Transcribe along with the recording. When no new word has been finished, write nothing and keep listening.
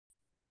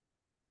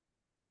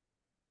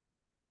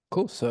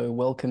Cool. So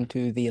welcome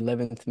to the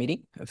 11th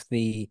meeting of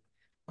the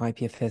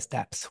IPFS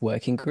Dapps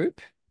working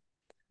group.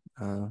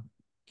 You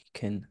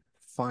can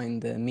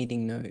find the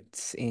meeting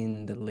notes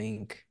in the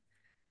link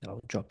that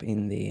I'll drop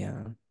in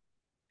the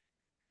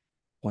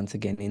once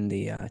again in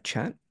the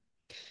chat.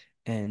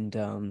 And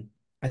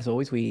as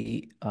always,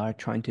 we are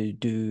trying to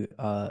do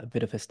a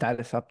bit of a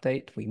status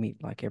update. We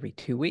meet like every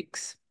 2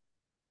 weeks.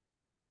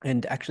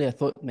 And actually, I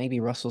thought maybe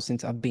Russell,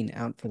 since I've been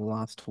out for the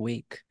last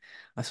week,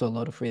 I saw a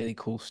lot of really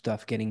cool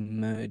stuff getting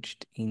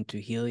merged into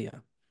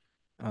Helia.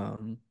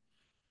 Um,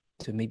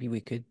 So maybe we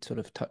could sort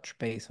of touch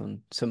base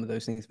on some of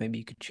those things. Maybe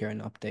you could share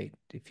an update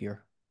if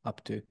you're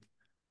up to.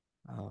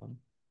 Um,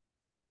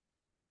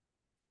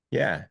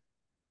 Yeah,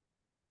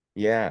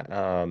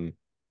 yeah.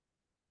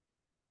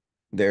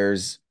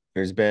 There's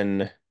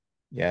been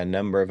a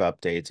number of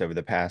updates over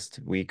the past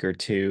week or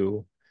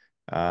two.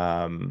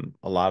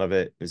 A lot of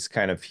it is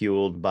kind of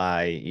fueled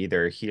by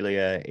either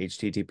Helia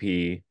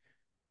HTTP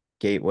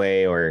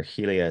gateway or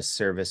Helia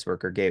service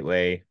worker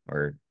gateway,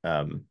 or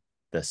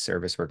the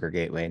service worker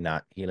gateway,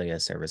 not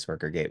Helia service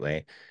worker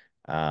gateway.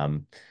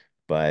 Um,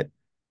 but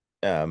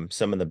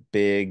some of the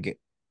big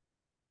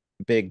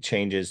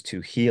changes to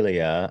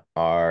Helia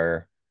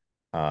are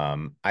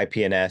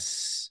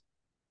IPNS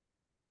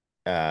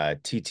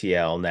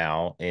TTL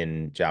now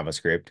in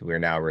JavaScript. We're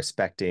now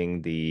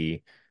respecting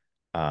the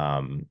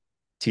um,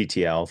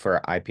 TTL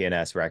for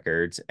IPNS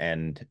records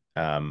and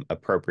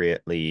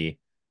appropriately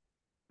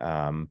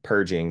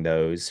purging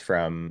those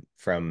from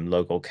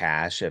local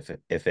cache if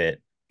it if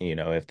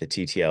the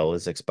TTL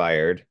is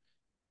expired.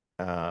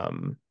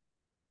 Um,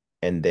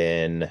 and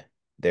then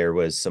there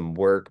was some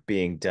work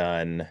being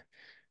done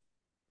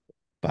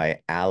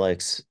by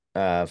Alex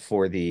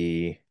for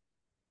the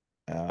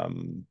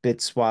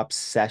bit swap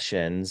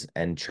sessions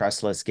and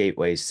trustless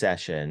gateway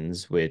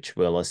sessions, which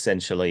will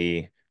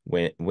essentially,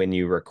 when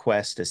you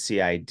request a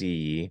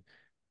CID,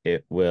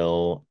 it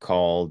will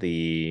call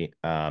the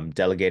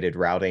delegated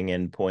routing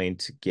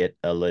endpoint, get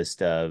a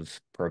list of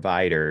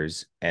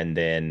providers, and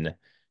then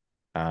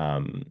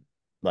um,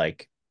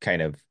 like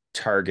kind of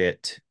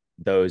target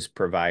those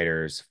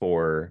providers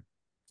for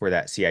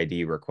that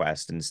CID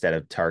request instead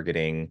of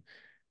targeting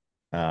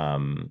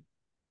um,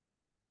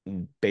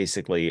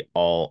 basically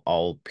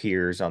all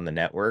peers on the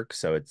network.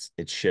 So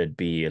it should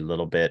be a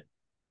little bit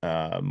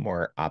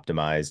more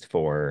optimized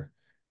for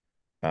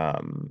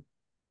um,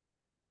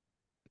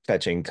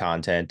 fetching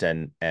content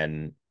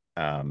and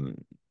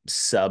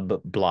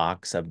sub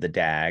blocks of the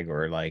DAG,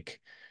 or like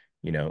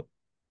you know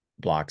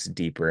blocks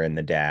deeper in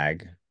the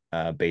DAG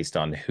based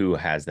on who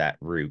has that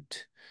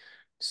route.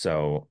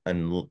 So,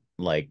 and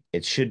like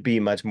it should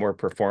be much more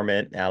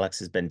performant. Alex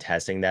has been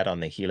testing that on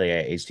the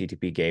Helia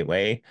HTTP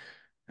gateway.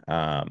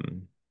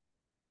 Um,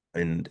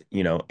 and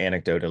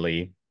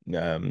anecdotally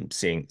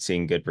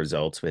seeing good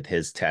results with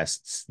his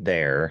tests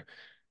there.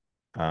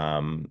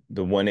 The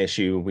one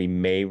issue we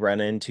may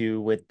run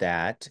into with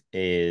that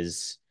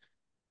is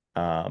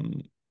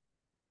um,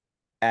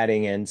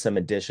 adding in some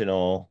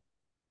additional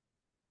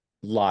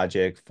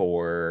logic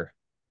for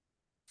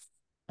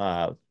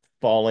uh,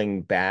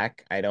 falling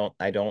back. I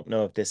don't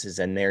know if this is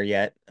in there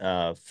yet.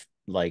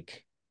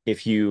 Like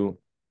if you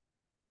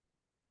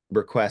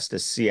request a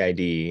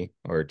CID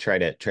or try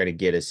to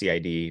get a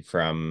CID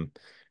from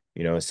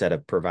a set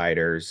of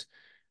providers,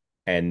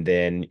 and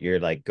then you're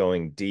like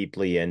going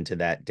deeply into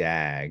that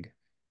DAG,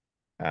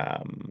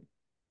 um,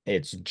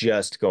 it's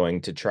just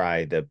going to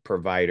try the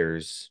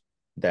providers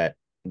that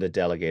the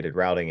delegated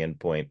routing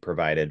endpoint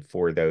provided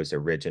for those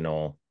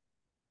original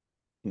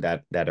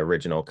that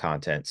original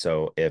content.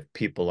 So if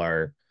people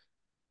are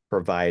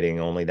providing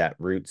only that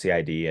root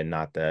CID and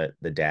not the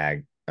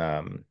DAG,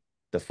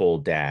 the full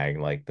DAG,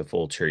 like the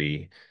full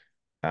tree,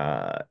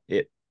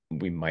 it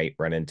we might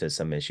run into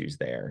some issues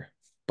there.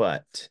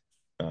 But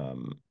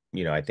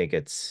I think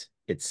it's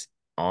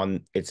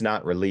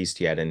not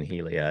released yet in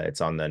Helia.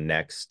 It's on the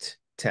next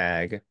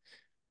tag.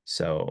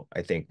 So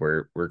I think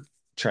we're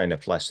trying to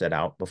flesh that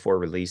out before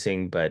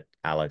releasing, but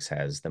Alex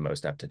has the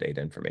most up-to-date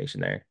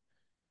information there.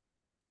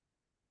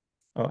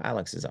 Oh,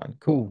 Alex is on.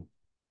 Cool.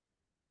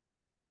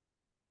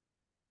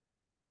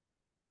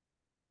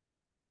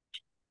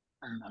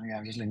 cool. Yeah,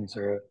 I'm just looking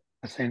through it.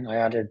 I think I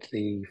added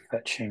the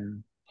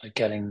fetching, like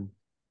getting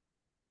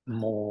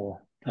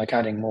more, like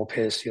adding more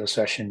peers to your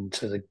session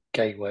to the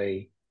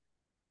gateway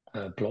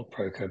block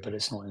broker, but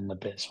it's not in the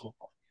bit swap.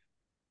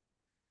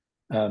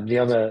 The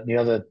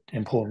other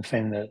important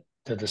thing that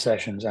the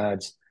sessions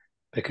adds,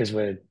 because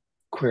we're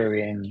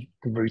querying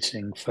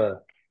routing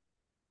for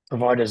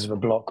providers of a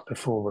block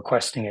before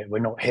requesting it, we're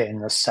not hitting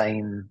the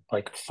same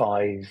like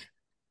 5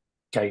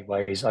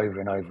 gateways over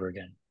and over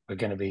again. We're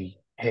going to be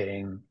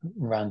hitting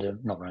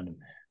not random.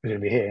 We're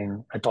going to be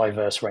hitting a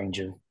diverse range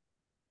of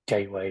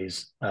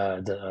gateways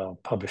that are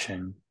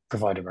publishing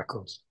provider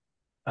records,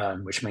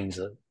 which means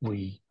that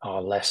we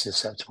are less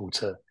susceptible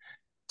to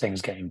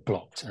things getting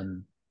blocked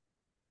and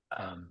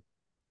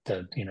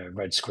the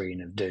red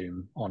screen of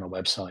doom on a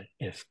website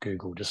if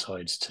Google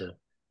decides to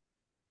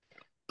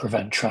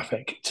prevent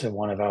traffic to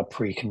one of our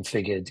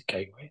pre-configured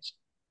gateways.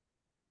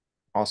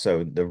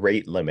 also the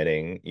rate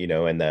limiting,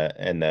 and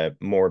the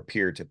more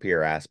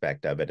peer-to-peer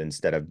aspect of it,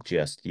 instead of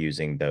just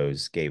using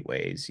those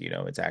gateways,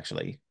 it's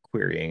actually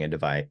querying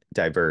a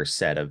diverse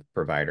set of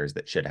providers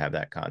that should have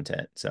that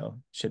content. So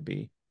it should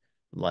be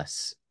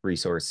less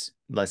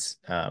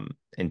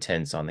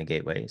intense on the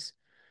gateways.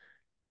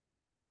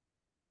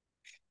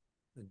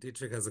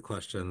 Dietrich has a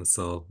question,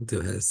 so I'll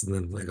do his and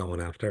then I got one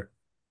after.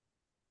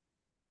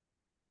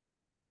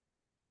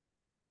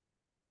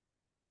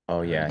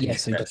 Oh yeah. Yeah,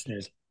 so question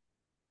is,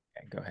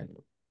 Go ahead.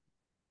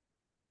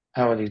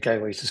 how are these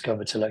gateways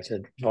discovered,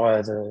 selected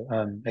via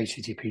the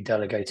HTTP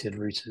delegated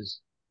routers?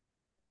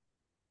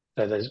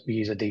 So we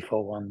use a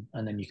default one,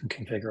 and then you can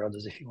configure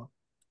others if you want.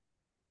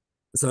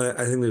 So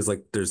I think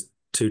there's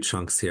two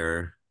chunks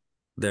here.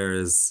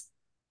 There's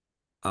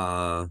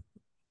I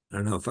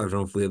don't know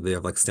if we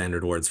have like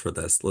standard words for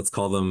this. Let's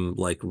call them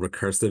like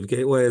recursive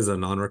gateways or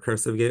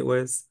non-recursive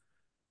gateways,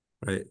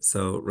 right?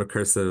 So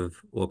recursive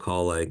we'll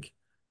call like,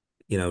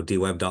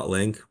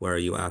 dweb.link, where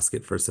you ask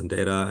it for some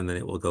data and then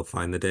it will go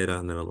find the data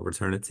and then it'll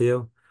return it to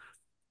you,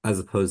 as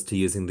opposed to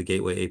using the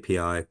gateway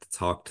API to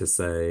talk to,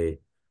 say,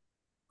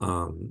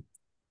 um,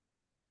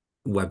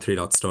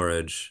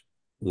 web3.storage,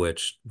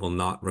 which will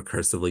not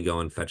recursively go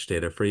and fetch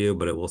data for you,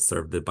 but it will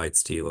serve the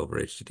bytes to you over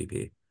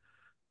HTTP.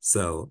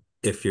 So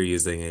if you're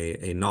using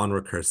a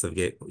non-recursive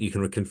gate, you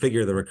can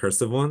configure the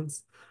recursive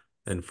ones,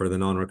 and for the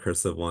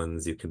non-recursive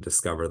ones, you can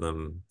discover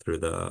them through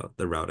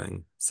the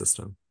routing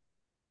system.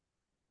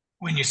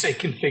 When you say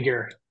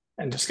configure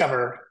and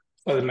discover,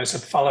 well, there's a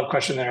follow-up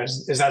question there.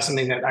 Is that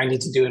something that I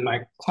need to do in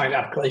my client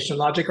application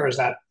logic, or is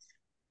that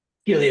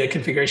Helia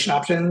configuration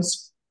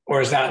options? Or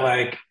is that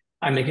like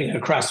I'm making a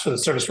request for the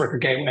service worker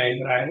gateway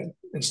that I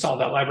installed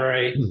that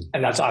library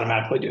and that's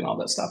automatically doing all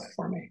that stuff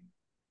for me?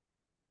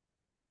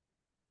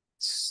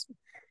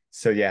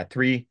 So yeah,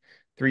 three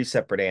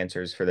separate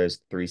answers for those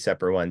three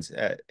separate ones.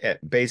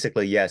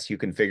 Basically, yes, you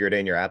configure it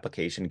in your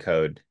application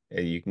code.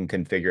 You can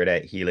configure it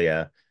at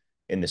Helia.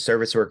 In the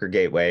service worker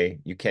gateway,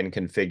 you can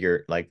configure,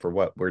 like for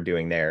what we're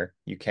doing there,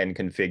 you can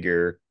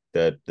configure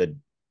the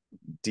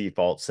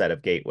default set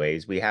of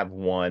gateways. We have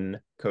one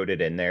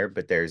coded in there,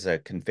 but there's a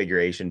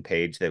configuration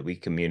page that we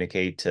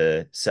communicate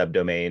to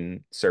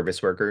subdomain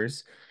service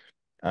workers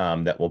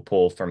that will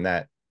pull from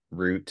that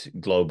root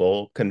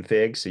global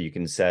config. So you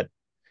can set,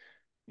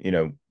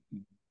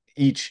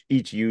 each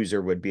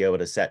user would be able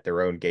to set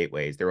their own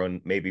gateways, their own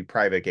maybe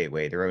private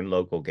gateway, their own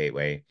local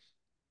gateway,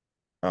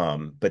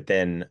 but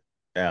then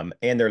and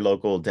their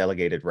local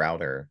delegated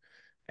router.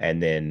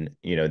 And then,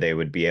 they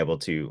would be able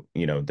to,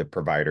 the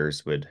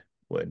providers would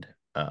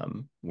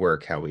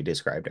work how we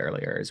described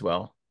earlier as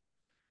well.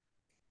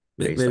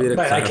 Maybe to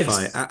But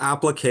clarify,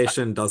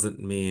 application doesn't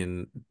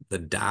mean the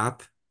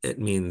DApp. It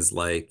means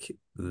like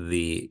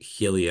the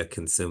Helia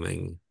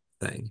consuming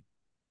thing,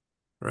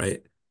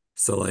 right?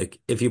 So like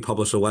if you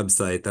publish a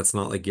website, that's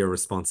not like your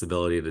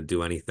responsibility to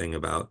do anything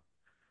about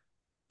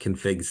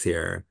configs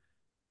here.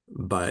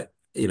 But,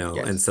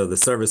 Yes. and so the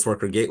service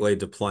worker gateway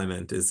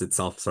deployment is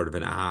itself sort of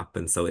an app.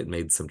 And so it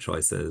made some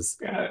choices.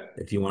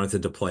 If you wanted to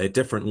deploy it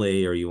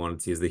differently or you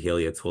wanted to use the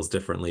Helia tools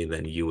differently,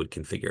 then you would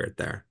configure it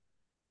there.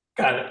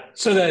 Got it.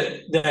 So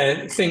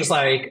the things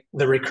like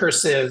the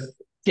recursive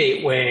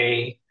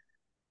gateway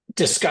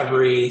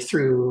discovery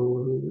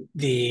through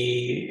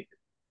the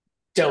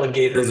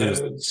delegator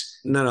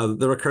nodes. No,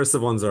 the recursive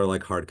ones are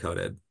like hard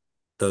coded.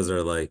 Those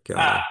are like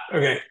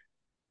okay.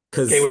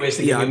 Because gateways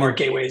that give you more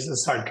gateways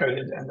is hard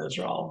coded, and those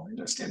are all in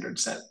a standard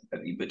set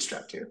that you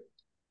bootstrap to.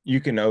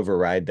 You can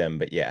override them,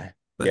 but yeah,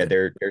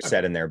 they're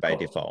set in there by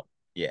default.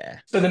 Yeah.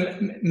 So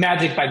the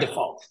magic by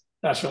default.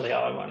 That's really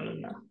all I wanted to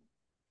know.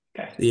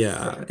 Okay.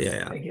 Yeah, Perfect.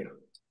 yeah. Thank you.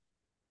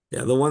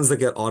 Yeah, the ones that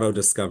get auto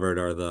discovered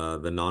are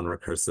the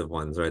non-recursive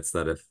ones, right?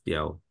 So that if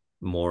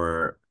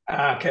more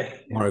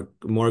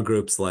more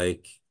groups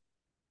like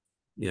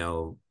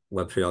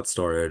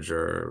web3.storage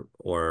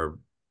or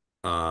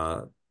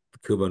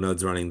Kubo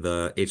nodes running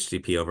the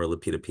HTTP over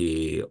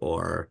P2P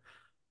or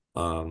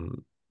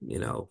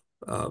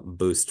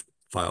Boost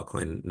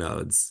Filecoin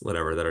nodes,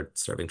 whatever, that are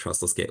serving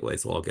trustless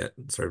gateways will all get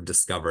sort of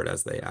discovered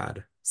as they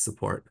add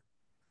support.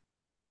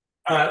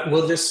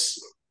 Will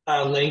this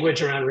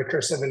language around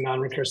recursive and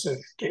non-recursive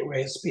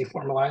gateways be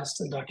formalized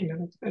and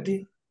documented,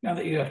 Adi, now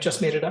that you have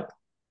just made it up?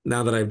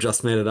 Now that I've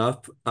just made it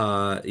up,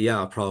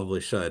 yeah, probably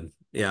should.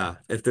 Yeah,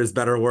 if there's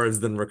better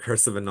words than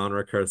recursive and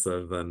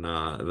non-recursive, then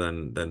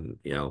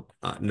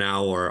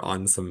now or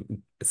on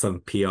some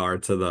PR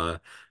to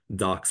the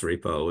docs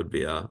repo would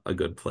be a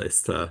good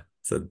place to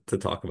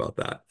talk about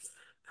that.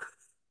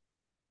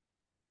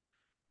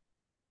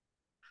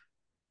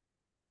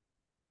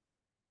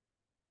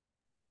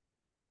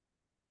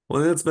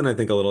 One thing that's been, I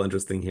think, a little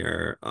interesting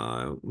here,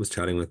 was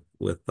chatting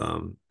with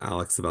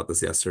Alex about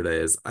this yesterday,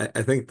 is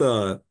I think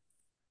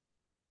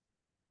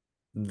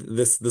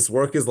this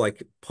work is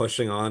like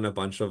pushing on a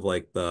bunch of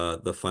like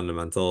the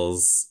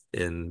fundamentals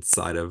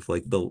inside of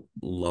like the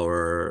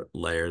lower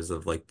layers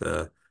of like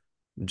the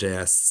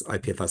JS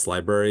IPFS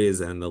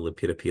libraries and the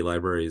P2P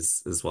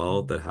libraries as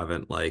well, that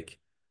haven't like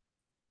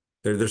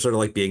they're sort of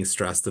like being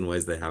stressed in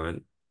ways they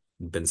haven't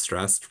been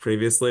stressed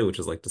previously, which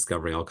is like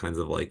discovering all kinds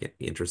of like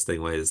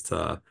interesting ways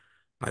to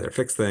either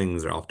fix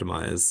things or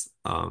optimize.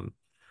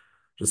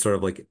 Just sort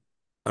of like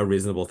a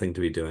reasonable thing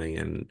to be doing,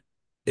 and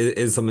it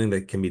is something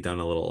that can be done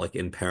a little like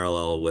in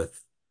parallel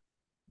with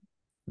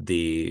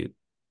the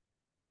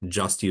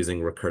just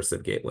using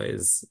recursive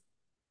gateways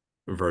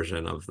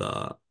version of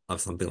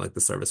something like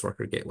the service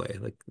worker gateway.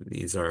 Like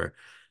these are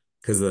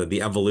because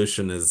the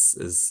evolution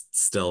is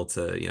still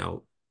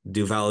to,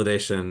 do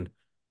validation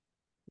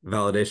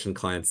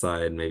client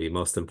side, maybe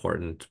most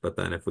important, but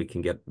then if we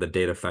can get the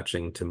data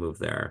fetching to move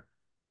there,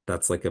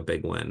 that's like a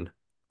big win.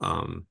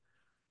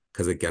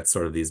 Because it gets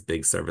sort of these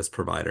big service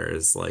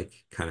providers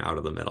like kind of out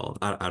of the middle,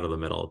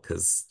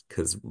 because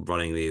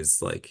running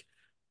these like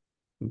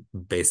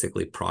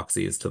basically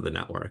proxies to the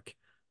network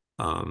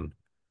um,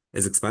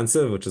 is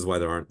expensive, which is why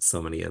there aren't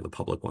so many of the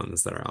public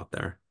ones that are out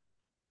there.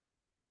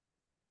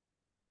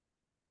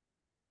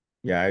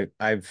 Yeah,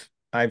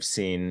 I've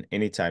seen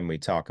anytime we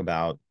talk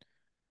about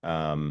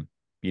the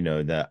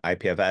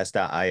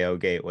IPFS.io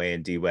gateway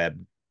and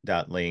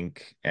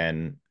dweb.link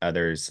and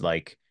others,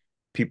 like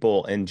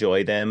people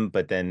enjoy them,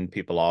 but then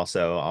people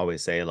also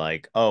always say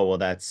like, oh, well,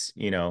 that's,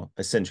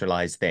 a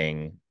centralized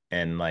thing.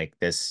 And like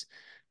this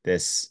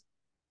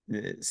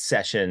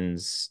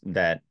sessions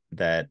that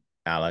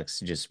Alex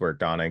just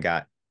worked on and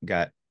got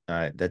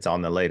that's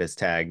on the latest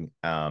tag,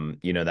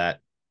 that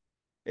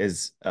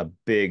is a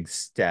big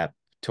step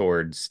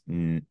towards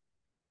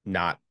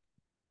not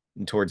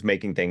towards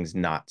making things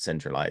not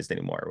centralized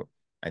anymore.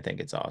 I think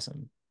it's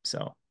awesome.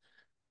 So,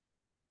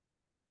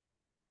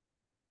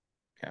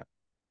 yeah.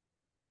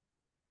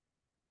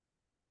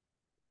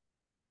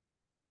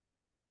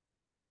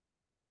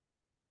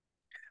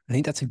 I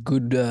think that's a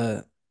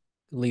good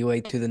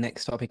leeway to the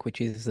next topic,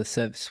 which is the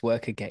service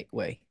worker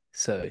gateway.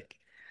 So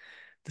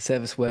the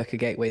service worker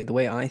gateway, the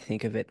way I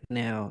think of it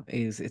now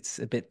is it's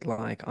a bit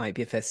like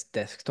IPFS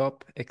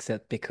desktop,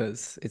 except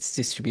because it's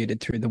distributed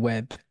through the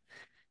web,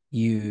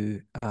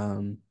 you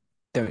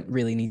don't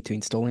really need to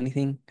install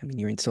anything. I mean,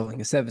 you're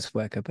installing a service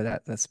worker,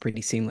 but that's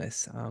pretty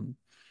seamless. And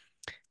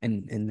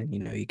then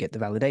you get the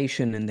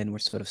validation, and then we're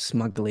sort of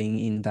smuggling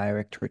in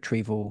direct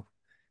retrieval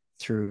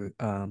through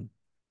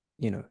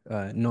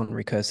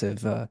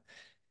non-recursive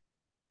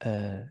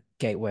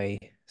gateway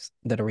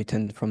that are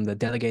returned from the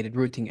delegated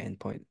routing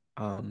endpoint.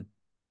 And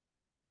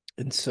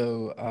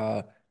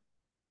so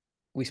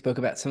we spoke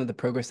about some of the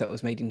progress that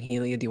was made in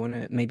Helia. Do you want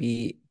to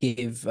maybe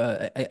give?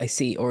 I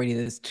see already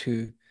there's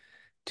two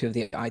of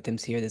the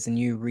items here. There's a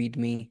new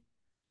README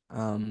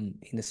in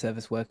the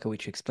service worker,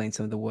 which explains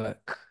some of the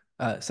work,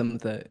 some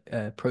of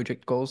the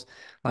project goals.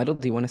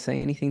 Lidl, do you want to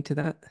say anything to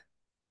that?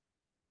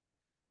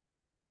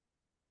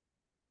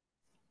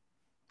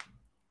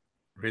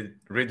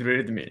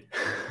 Read me.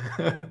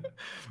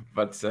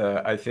 But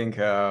I think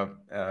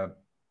the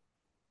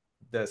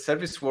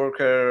service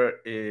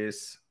worker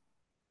is,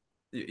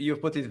 you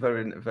put it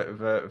very,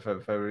 very,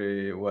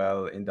 very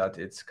well in that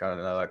it's kind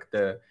of like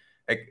the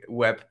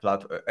web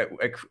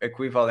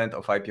equivalent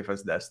of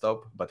IPFS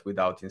desktop, but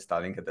without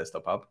installing a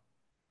desktop app.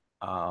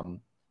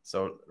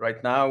 So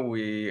right now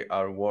we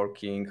are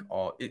working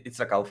on it's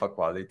like alpha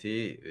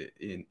quality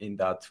in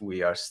that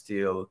we are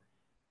still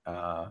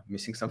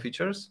missing some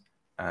features,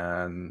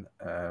 and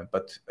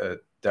but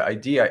the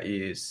idea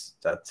is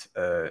that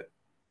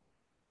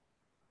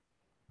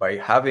by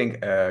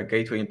having a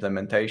gateway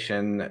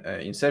implementation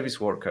in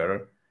service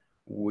worker,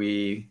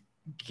 we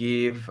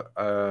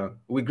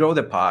grow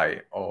the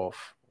pie of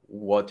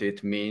what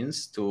it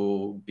means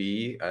to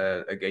be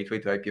a gateway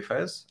to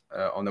IPFS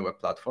on a web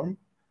platform.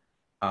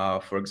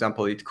 For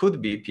example, it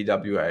could be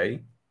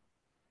PWA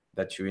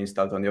that you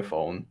installed on your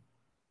phone,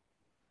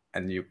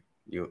 and you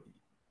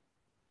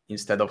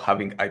instead of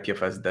having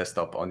IPFS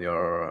desktop on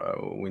your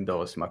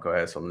Windows,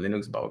 macOS, or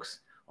Linux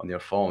box on your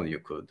phone, you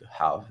could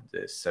have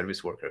this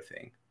service worker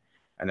thing.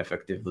 And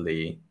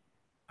effectively,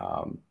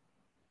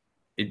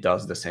 it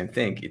does the same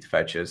thing. It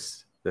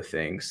fetches the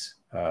things,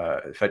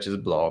 it fetches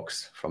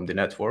blocks from the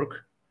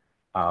network.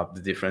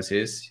 The difference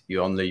is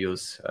you only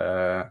use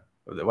the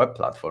web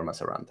platform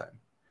as a runtime.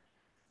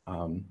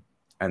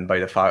 And by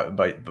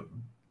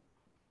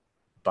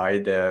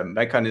the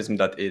mechanism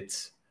that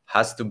it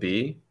has to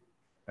be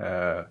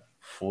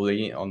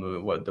fully on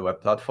the web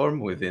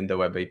platform within the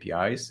web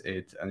APIs,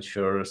 it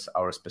ensures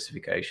our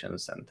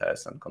specifications and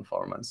tests and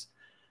conformance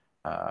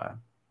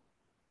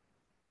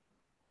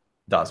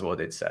does what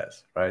it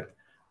says, right?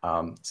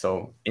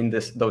 So in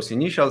those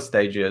initial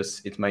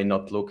stages, it may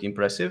not look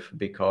impressive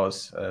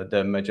because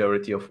the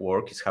majority of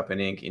work is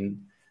happening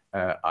in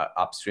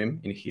upstream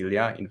in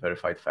Helia in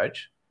verified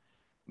fetch.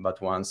 But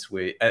once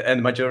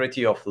and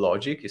majority of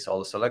logic is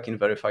also like in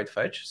verified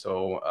fetch.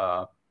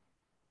 So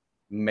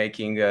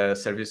making a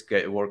service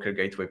worker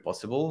gateway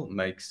possible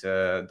makes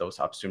those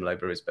upstream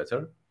libraries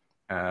better,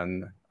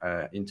 and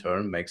in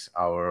turn makes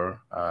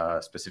our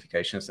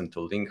specifications and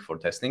tooling for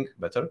testing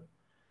better.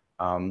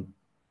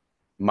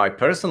 My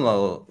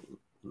personal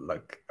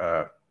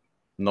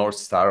North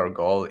Star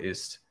goal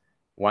is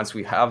once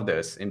we have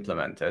this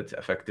implemented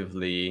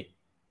effectively,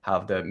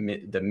 have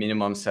the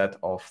minimum set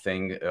of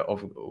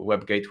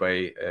web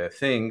gateway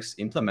things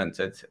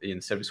implemented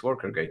in service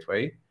worker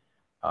gateway,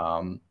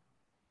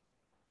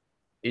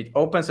 it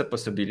opens a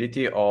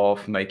possibility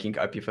of making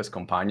IPFS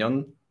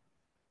companion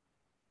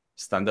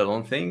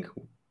standalone thing,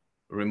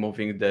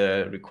 removing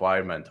the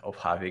requirement of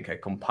having a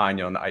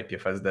companion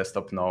IPFS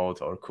desktop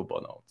node or Kubo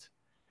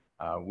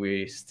node.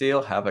 We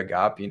still have a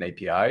gap in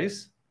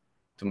APIs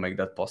to make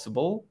that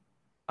possible,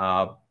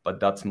 but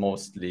that's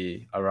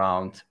mostly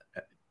around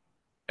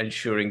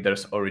ensuring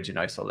there's origin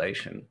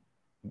isolation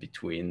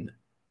between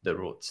the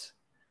roots.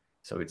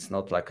 So it's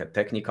not like a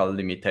technical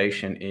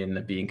limitation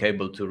in being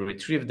able to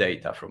retrieve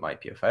data from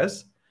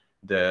IPFS.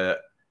 The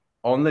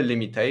only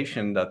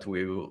limitation that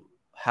we will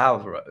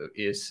have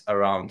is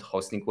around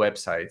hosting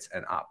websites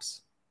and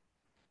apps.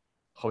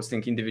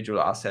 Hosting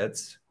individual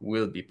assets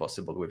will be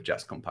possible with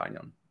just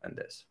Companion and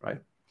this,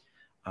 right?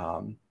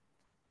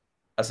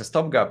 As a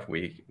stopgap,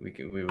 we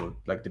will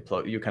like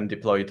deploy. You can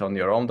deploy it on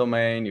your own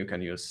domain. You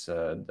can use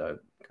the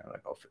kind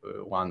of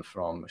like one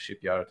from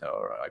Shipyard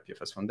or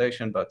IPFS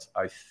Foundation, but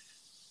I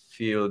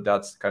feel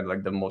that's kind of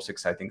like the most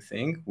exciting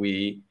thing.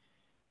 We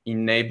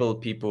enable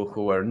people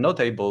who are not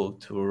able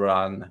to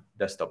run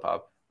desktop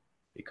app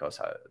because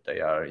they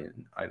are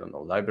in, I don't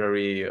know,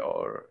 library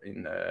or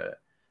in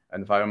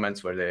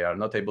environments where they are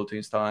not able to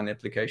install any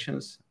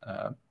applications.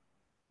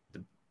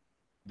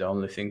 The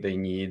only thing they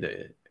need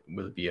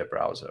will be a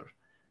browser.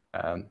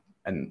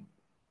 And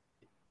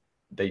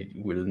they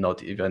will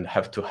not even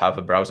have to have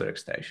a browser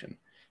extension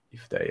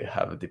if they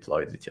have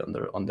deployed it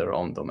on their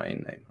own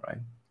domain name, right?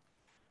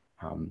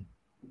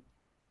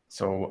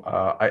 So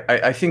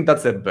I think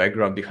that's the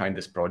background behind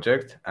this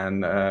project.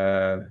 And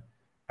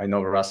I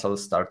know Russell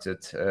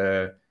started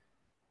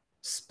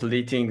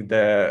splitting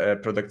the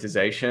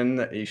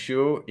productization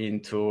issue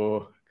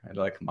into kind of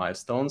like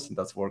milestones.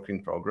 That's work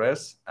in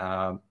progress.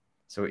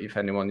 So if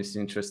anyone is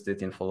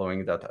interested in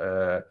following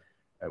that,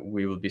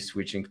 we will be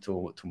switching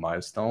to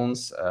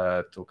milestones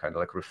to kind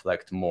of like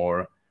reflect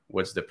more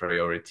what's the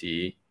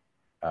priority,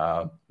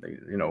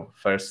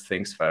 first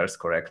things first,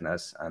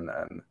 correctness, and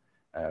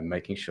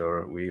making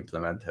sure we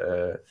implement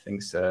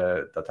things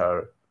that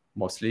are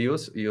mostly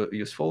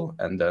useful.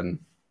 And then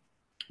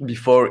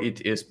before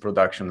it is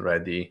production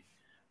ready,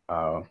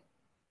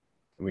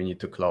 we need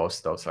to close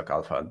those like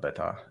alpha and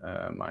beta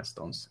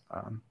milestones.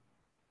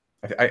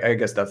 I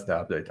guess that's the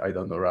update. I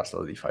don't know,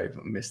 Russell, if I've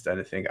missed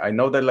anything. I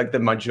know that like the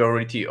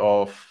majority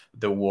of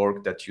the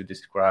work that you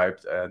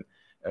described and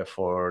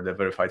for the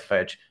verified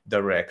fetch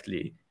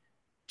directly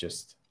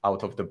just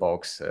out of the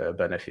box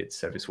benefits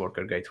service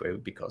worker gateway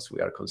because we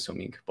are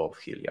consuming both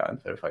Helia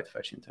and verified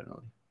fetch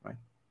internally, right?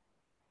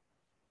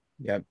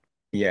 Yep.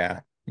 Yeah.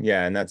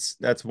 Yeah. And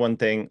that's one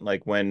thing,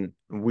 like when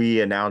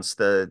we announced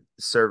the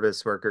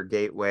service worker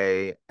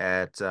gateway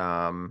at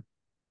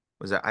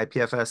was it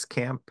IPFS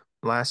camp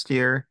last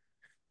year?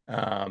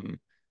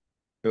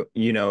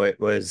 It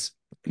was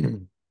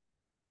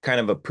kind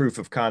of a proof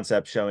of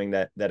concept showing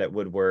that it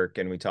would work,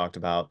 and we talked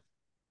about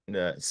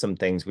some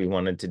things we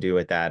wanted to do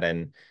with that,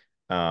 and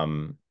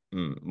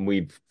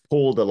we've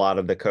pulled a lot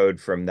of the code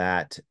from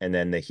that and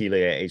then the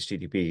Helia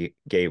HTTP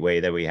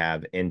gateway that we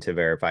have into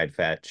verified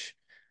fetch.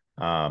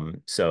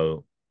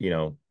 So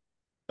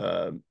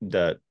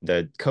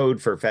the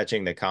code for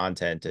fetching the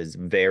content is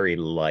very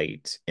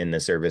light in the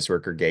service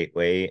worker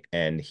gateway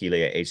and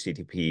Helia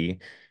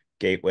HTTP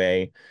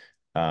gateway.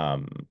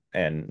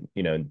 And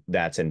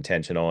that's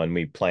intentional, and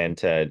we plan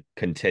to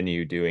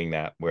continue doing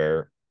that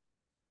where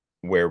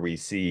we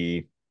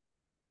see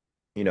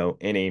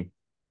any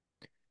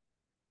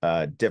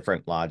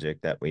different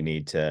logic that we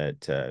need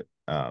to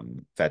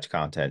fetch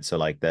content. So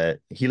like the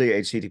Helia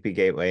HTTP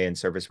gateway and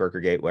service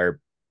worker gateway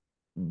are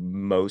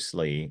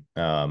mostly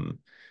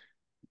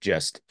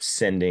just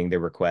sending the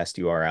request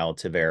URL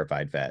to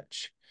verified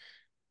fetch.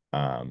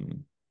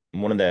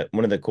 One of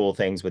the cool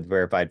things with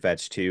verified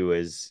fetch too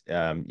is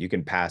you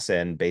can pass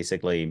in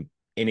basically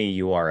any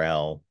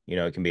URL.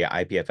 It can be an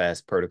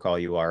IPFS protocol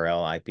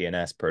URL,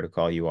 IPNS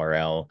protocol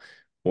URL,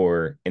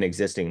 or an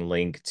existing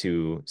link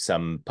to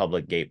some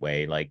public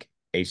gateway like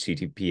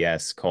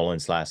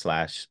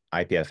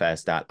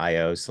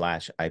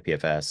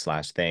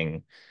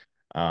https://ipfs.io/ipfs/thing.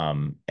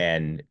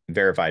 And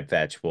verified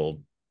fetch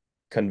will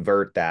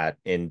convert that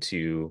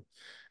into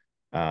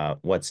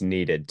what's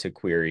needed to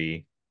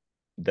query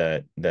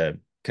the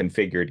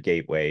configured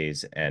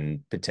gateways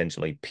and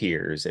potentially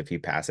peers if you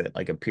pass it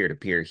like a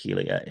peer-to-peer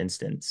Helia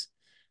instance.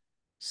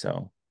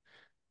 So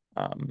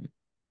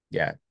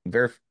yeah,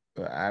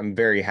 I'm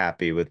very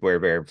happy with where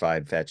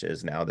verified fetch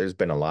is now. There's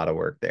been a lot of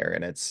work there,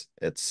 and it's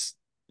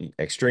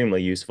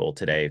extremely useful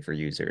today for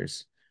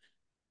users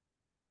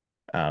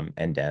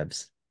and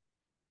devs.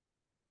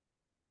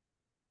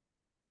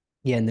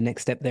 Yeah, and the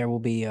next step there will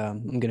be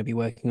I'm going to be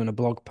working on a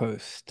blog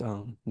post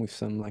with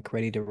some like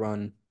ready to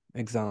run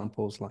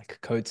examples like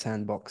code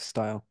sandbox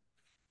style.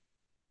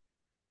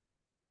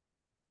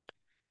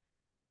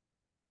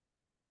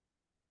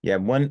 Yeah,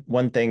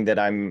 one thing that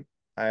I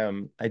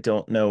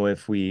don't know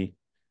if we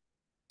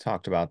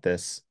talked about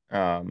this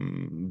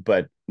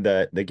But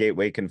the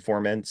gateway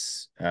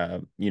conformance,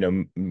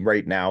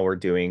 right now we're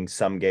doing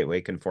some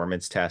gateway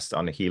conformance tests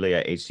on the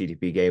Helia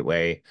HTTP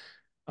gateway.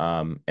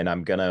 And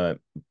I'm gonna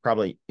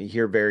probably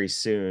here very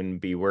soon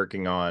be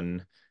working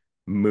on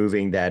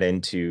moving that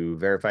into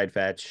verified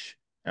fetch,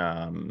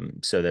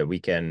 so that we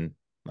can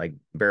like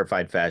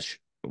verified fetch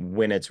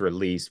when it's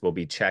released, we'll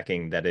be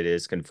checking that it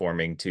is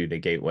conforming to the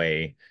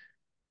gateway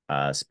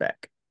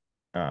spec,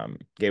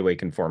 gateway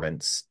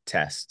conformance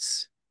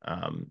tests.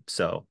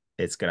 So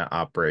it's going to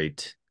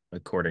operate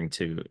according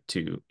to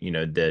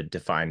the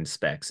defined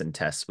specs and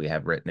tests we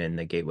have written in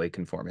the gateway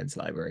conformance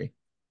library,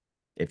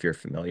 if you're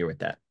familiar with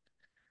that.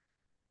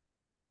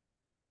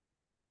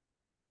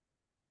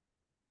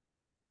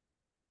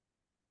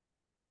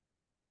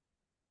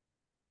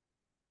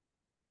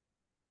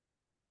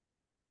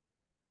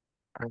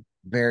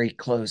 Very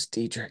close,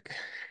 Dietrich.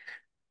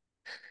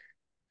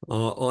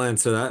 I'll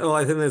answer that. Oh,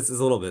 I think this is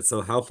a little bit.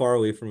 So how far are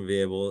we from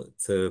being able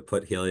to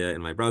put Helia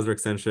in my browser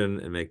extension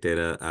and make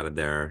data out of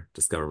there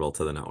discoverable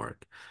to the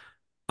network?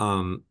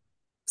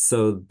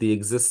 So the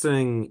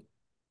existing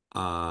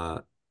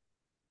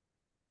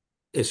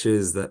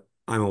issues that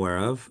I'm aware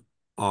of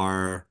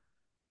are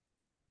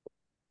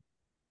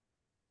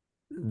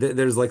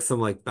there's like some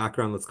like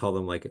background, let's call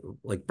them like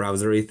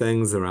browsery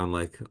things around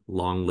like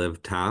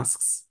long-lived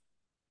tasks.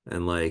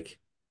 And like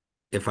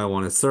if I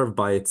want to serve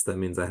bytes, that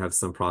means I have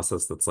some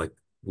process that's like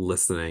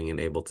listening and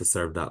able to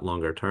serve that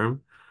longer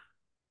term.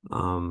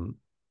 From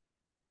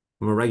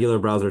a regular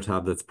browser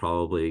tab, that's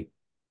probably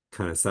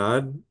kind of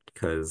sad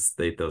because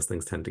those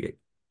things tend to get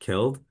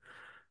killed.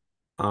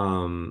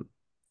 Um,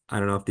 I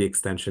don't know if the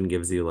extension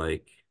gives you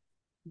like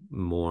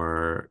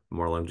more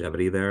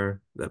longevity there.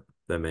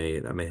 That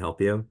may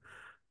help you.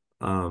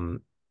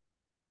 Um,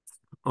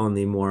 on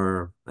the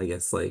more, I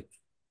guess, like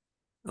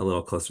a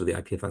little closer to the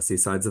IPFS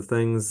sides of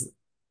things,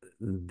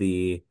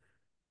 the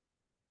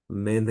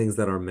main things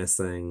that are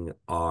missing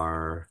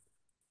are,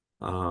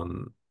 I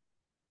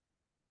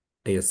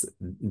guess,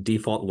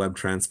 default web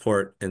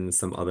transport and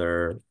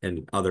other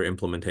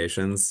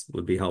implementations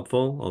would be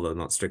helpful, although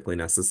not strictly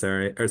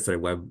necessary. Or sorry,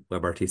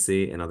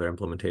 WebRTC and other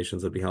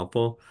implementations would be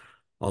helpful,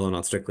 although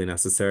not strictly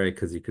necessary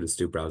because you could just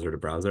do browser to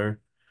browser.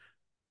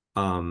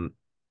 And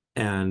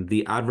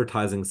the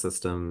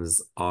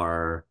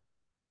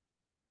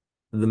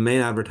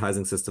main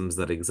advertising systems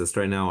that exist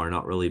right now are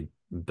not really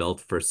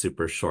built for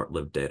super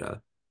short-lived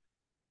data.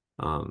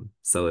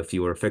 So if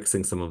you were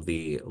fixing some of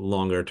the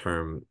longer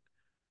term,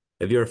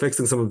 if you were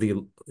fixing some of the,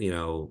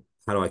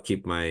 how do I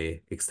keep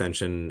my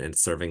extension and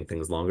serving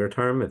things longer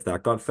term, if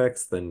that got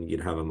fixed, then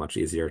you'd have a much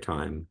easier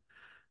time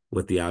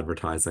with the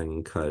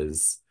advertising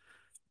because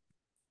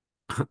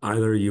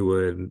either you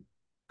would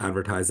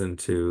advertise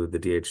into the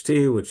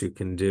DHT, which you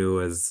can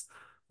do as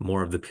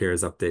more of the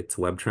peers update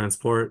to web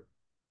transport.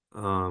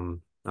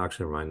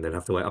 Actually, never mind, they'd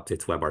have to update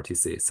to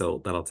WebRTC,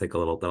 so that'll take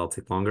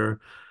longer.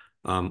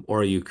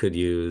 Or you could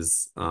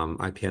use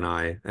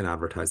IPNI and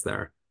advertise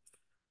there.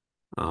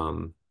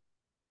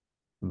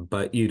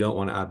 But you don't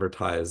want to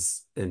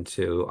advertise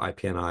into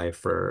IPNI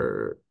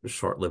for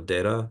short-lived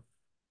data.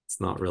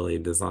 It's not really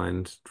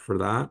designed for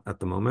that at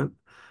the moment.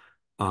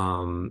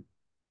 And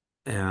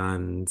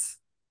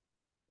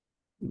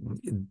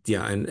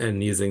yeah,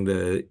 and using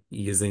the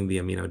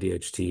amino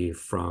DHT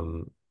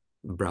from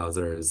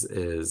browsers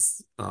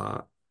is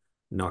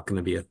not going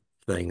to be a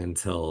thing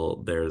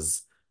until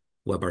there's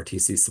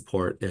WebRTC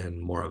support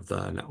in more of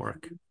the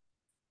network,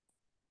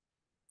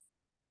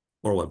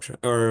 or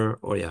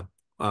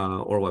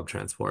or web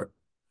transport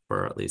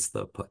for at least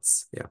the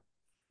puts. Yeah.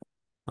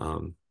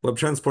 Web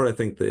transport, I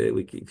think that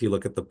if you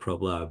look at the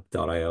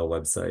problab.io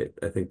website,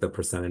 I think the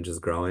percentage is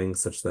growing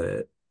such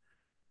that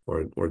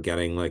we're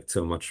getting like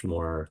to a much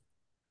more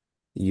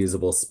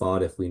usable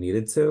spot if we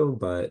needed to,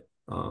 but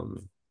I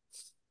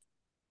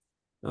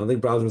don't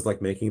think browsers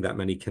like making that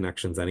many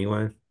connections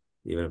anyway,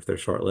 even if they're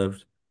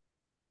short-lived.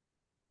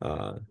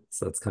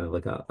 So it's kind of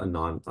like a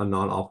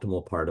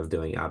non-optimal part of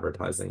doing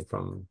advertising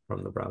from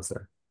the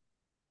browser.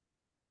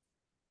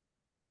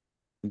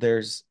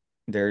 There's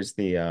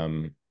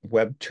the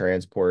web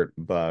transport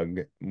bug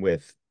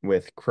with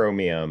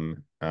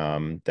Chromium,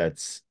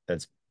 that's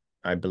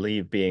I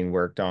believe being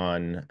worked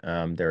on.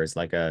 There's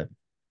like a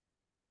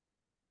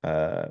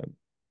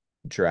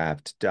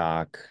draft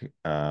doc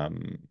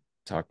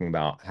talking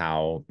about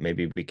how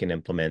maybe we can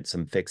implement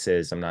some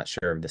fixes. I'm not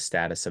sure of the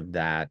status of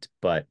that,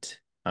 but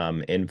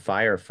in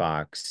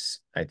Firefox,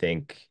 I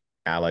think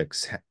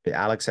Alex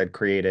had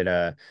created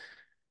a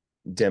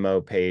demo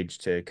page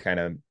to kind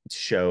of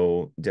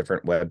show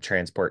different web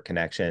transport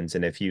connections.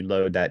 And if you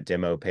load that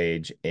demo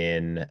page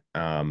in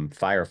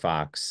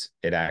Firefox,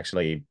 it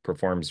actually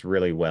performs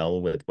really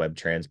well with web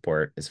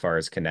transport as far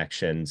as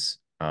connections.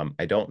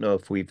 I don't know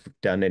if we've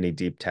done any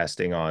deep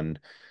testing on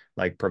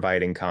like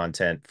providing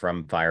content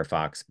from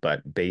Firefox,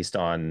 but based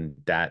on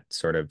that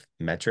sort of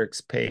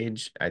metrics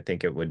page, I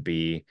think it would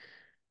be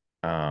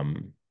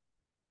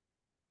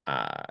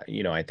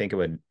I think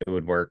it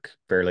would work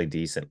fairly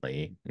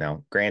decently.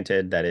 Now,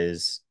 granted, that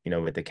is,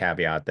 with the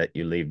caveat that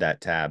you leave that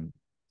tab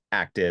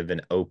active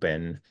and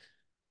open.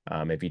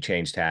 If you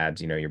change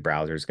tabs, your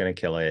browser is going to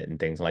kill it and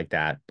things like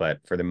that. But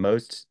for the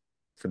most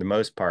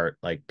part,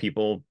 like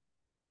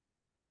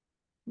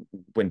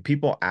when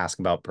people ask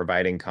about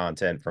providing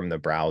content from the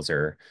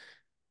browser,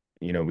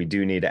 we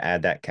do need to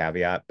add that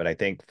caveat. But I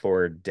think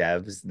for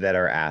devs that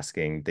are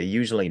asking, they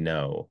usually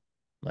know,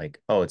 like,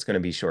 oh, it's going to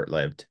be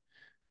short-lived.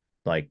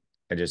 Like,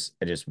 I just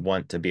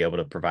want to be able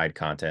to provide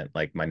content.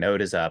 Like, my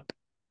node is up.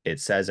 It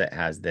says it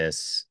has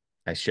this.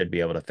 I should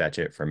be able to fetch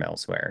it from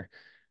elsewhere.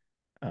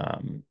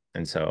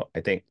 And so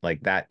I think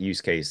like that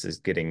use case is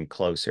getting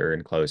closer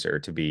and closer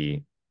to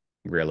be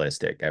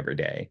realistic every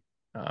day.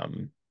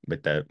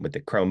 With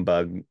the Chrome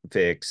bug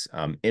fix,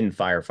 in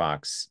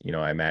Firefox,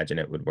 I imagine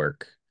it would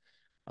work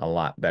a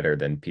lot better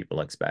than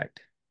people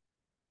expect.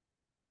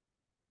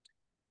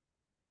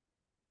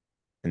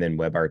 And then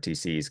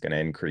WebRTC is going to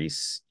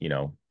increase,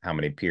 how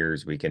many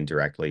peers we can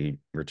directly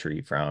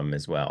retrieve from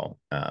as well.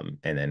 And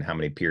then how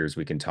many peers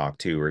we can talk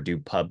to or do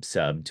pub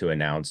sub to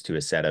announce to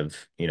a set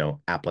of,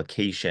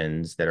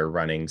 applications that are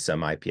running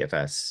some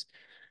IPFS,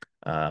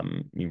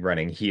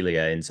 running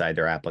Helia inside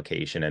their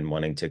application and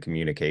wanting to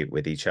communicate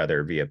with each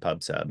other via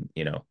pub sub,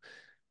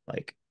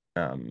 like,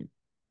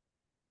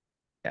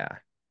 yeah.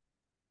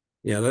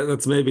 Yeah,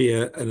 that's maybe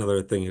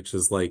another thing, which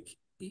is like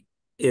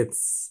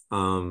it's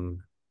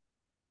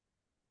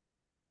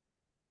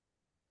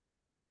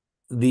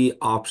the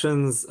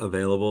options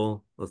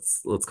available,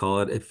 let's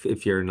call it,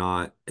 if you're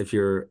not, if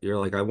you're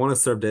like, I want to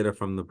serve data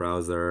from the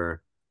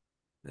browser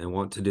and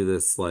want to do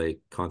this like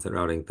content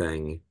routing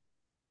thing.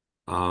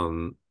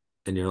 And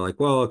you're like,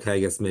 well, okay, I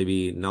guess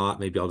maybe not.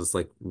 Maybe I'll just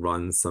like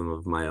run some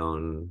of my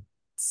own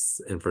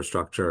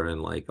infrastructure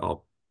and like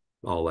I'll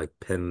like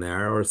pin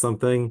there or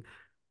something.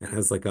 And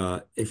as like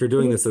if you're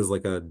doing this as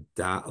like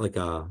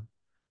someone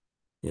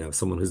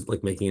who's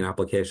like making an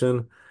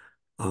application,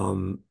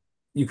 um,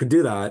 you could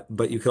do that,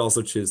 but you could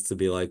also choose to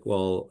be like,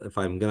 well, if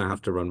I'm gonna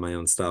have to run my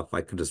own stuff,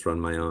 I could just run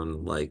my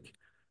own, like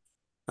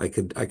I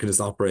could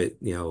just operate,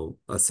 a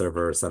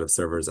set of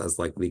servers as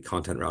like the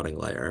content routing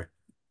layer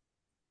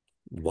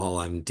while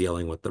I'm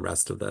dealing with the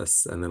rest of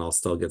this. And then I'll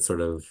still get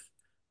sort of,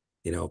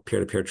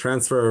 peer-to-peer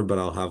transfer, but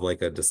I'll have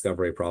like a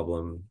discovery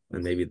problem.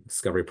 And maybe the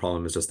discovery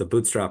problem is just a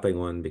bootstrapping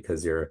one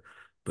because you're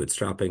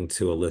bootstrapping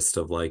to a list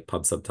of like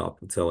pub sub top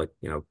to like,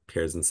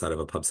 peers inside of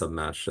a pub sub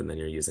mesh, and then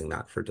you're using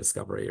that for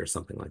discovery or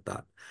something like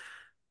that.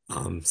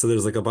 So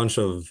there's like a bunch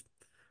of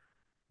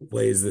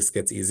ways this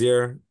gets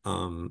easier.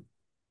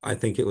 I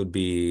think it'd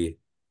be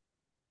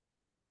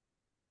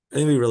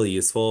really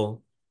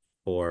useful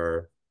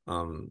for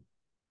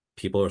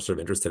people who are sort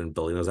of interested in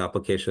building those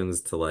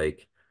applications to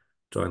like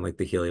join like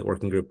the Helium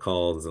working group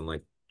calls and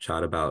like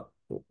chat about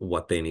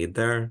what they need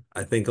there.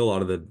 I think a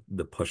lot of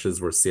the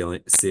pushes we're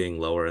seeing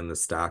lower in the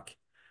stack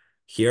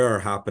here are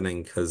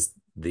happening because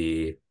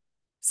the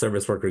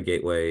service worker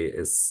gateway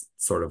is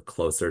sort of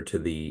closer to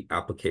the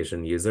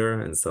application user.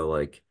 And so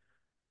like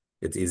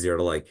it's easier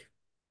to like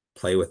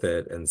play with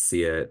it and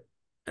see it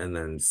and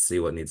then see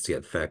what needs to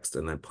get fixed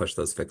and then push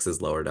those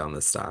fixes lower down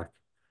the stack.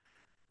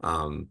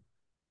 Um,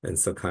 and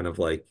so kind of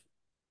like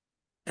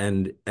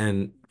and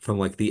from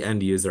like the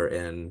end user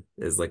in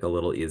is like a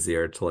little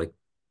easier to like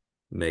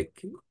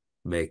make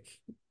make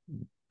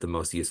the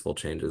most useful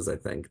changes, I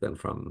think, than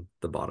from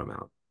the bottom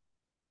out.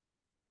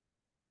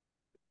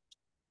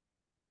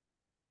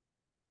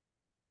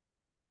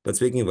 But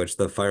speaking of which,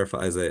 the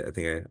Firefox, I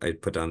think I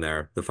put down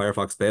there, the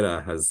Firefox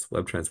beta has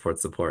web transport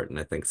support, and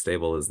I think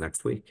stable is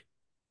next week.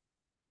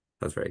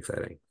 That's very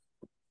exciting.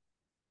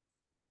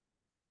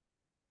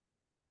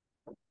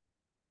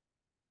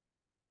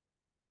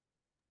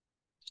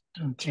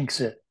 Don't jinx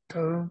it.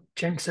 Don't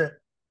jinx it.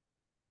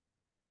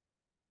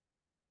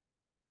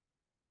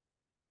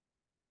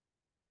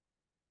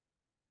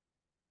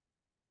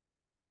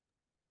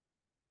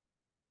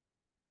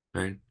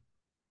 All right.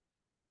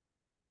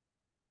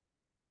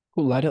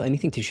 Cool, Lido,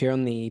 anything to share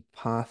on the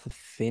path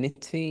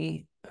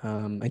affinity?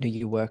 I know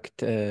you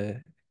worked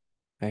a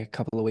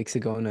couple of weeks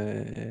ago on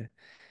a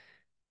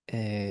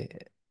an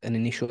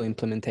initial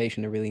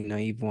implementation, a really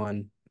naive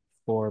one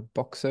for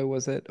Boxer,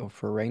 was it, or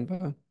for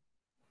Rainbow?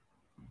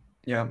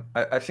 Yeah,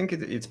 I think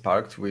it's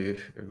parked. We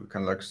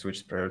kind of like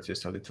switched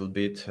priorities a little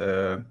bit,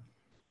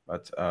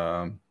 but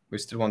we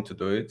still want to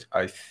do it.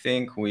 I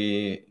think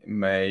we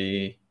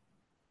may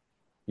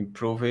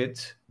improve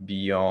it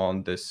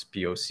beyond this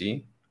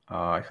POC.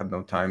 I had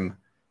no time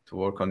to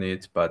work on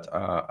it, but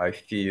I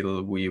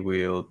feel we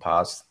will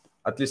pass,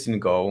 at least in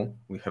Go,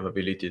 we have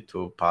ability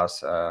to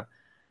pass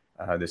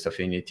this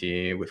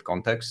affinity with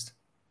context.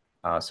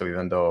 So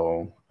even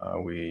though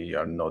we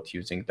are not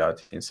using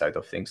that inside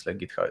of things like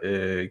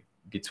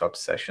GitHub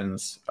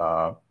sessions,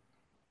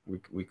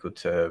 we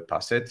could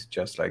pass it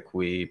just like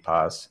we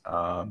pass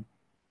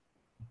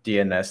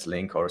DNS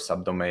link or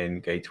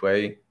subdomain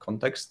gateway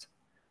context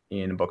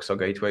in Boxo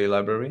gateway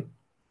library.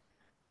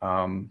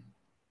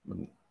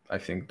 I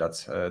think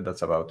that's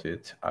about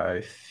it.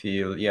 I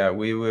feel, yeah,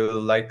 we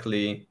will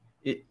likely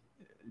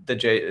the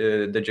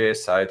JS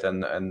side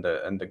and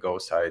the Go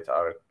side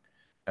are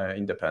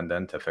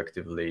independent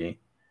effectively.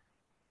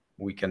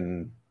 we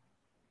can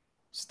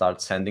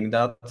start sending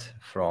that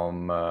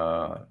from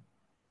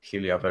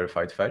Helia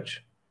verified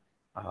fetch,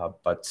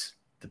 but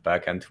the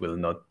backend will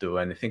not do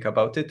anything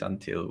about it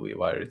until we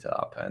wire it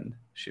up and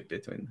ship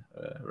it in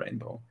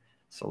Rainbow.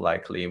 So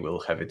likely we'll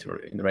have it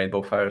in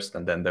Rainbow first,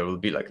 and then there will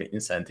be like an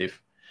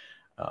incentive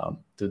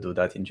to do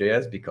that in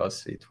JS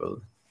because it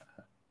will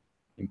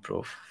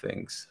improve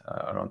things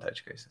around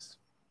edge cases.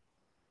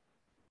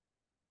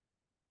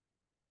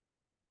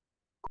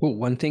 Cool.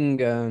 One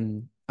thing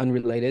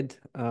unrelated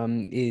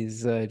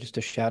is just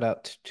a shout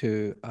out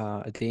to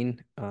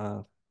Adine.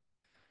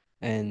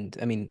 And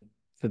I mean,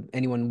 for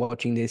anyone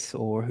watching this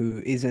or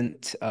who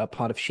isn't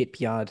part of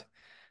Shipyard,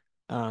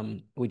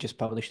 we just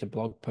published a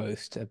blog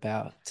post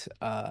about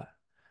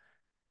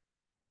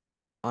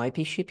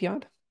IP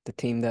Shipyard, the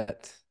team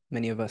that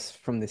many of us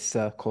from this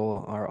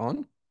call are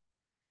on.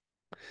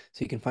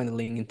 So you can find the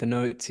link in the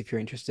notes if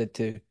you're interested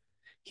to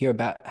hear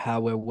about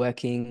how we're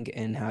working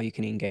and how you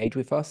can engage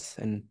with us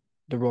and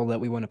the role that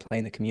we want to play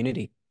in the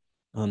community.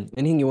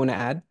 Anything you want to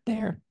add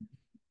there,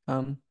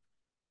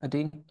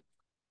 Adine?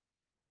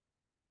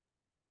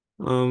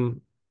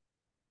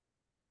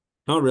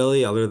 Not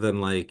really, other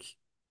than like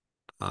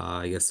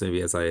I guess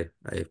maybe as I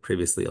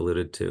previously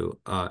alluded to,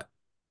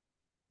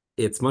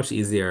 it's much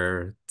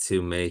easier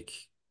to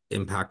make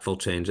impactful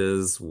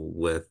changes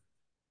with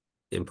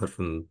input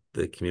from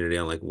the community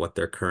on like what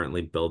they're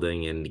currently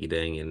building and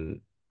needing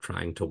and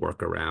trying to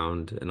work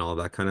around and all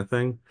that kind of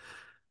thing.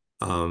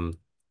 Um,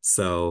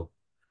 so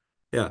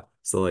yeah,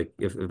 so like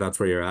if that's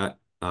where you're at,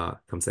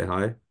 come say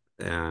hi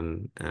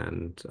and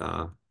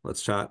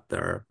let's chat.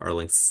 There are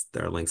links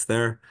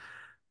there.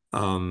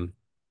 Um,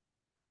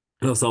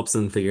 it also helps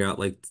in figuring out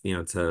like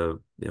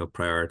to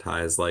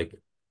prioritize like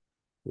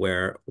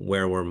where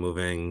we're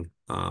moving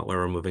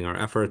our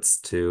efforts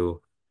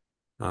to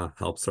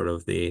help sort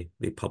of the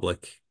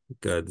public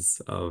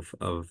goods of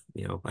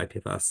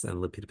IPFS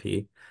and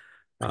libp2p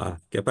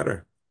get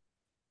better.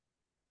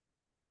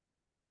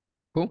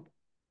 Cool.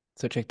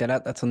 So check that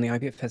out. That's on the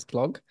IPFS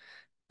blog.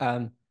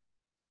 Um,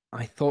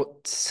 I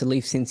thought,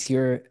 Salif, since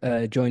you're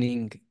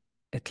joining,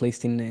 at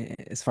least in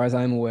as far as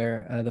I'm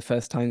aware, the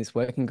first time this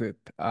working group,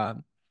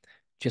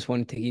 just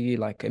wanted to give you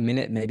like a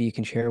minute. Maybe you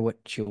can share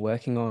what you're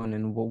working on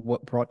and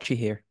what brought you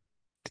here.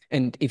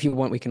 And if you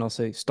want, we can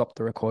also stop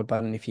the record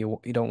button if you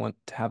don't want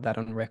to have that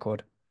on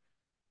record.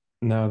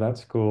 No,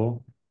 that's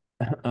cool.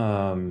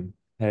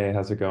 Hey,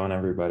 how's it going,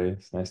 everybody?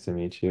 It's nice to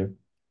meet you.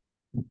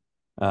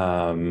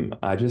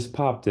 I just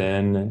popped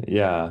in.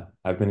 Yeah,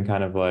 I've been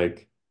kind of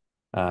like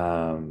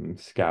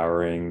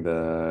scouring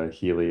the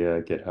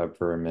Helia GitHub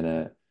for a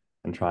minute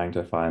and trying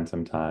to find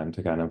some time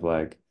to kind of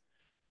like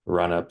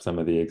run up some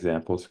of the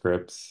example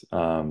scripts.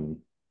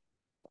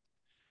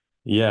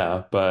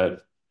 Yeah,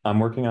 but I'm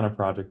working on a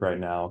project right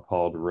now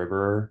called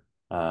River,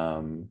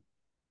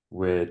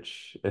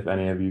 which, if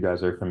any of you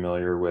guys are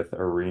familiar with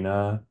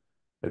Arena,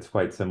 it's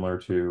quite similar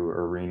to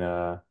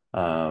Arena,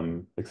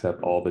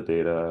 except all the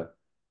data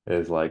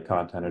is like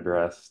content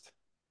addressed.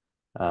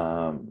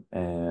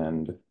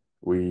 And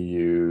we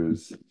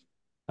use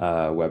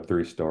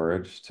Web3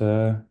 storage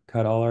to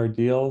cut all our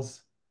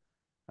deals.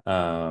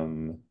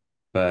 Um,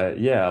 but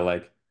yeah,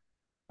 like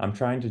I'm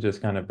trying to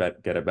just kind of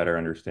get a better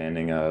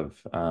understanding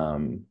of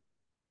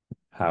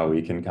how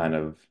we can kind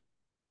of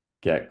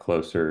get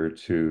closer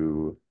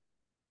to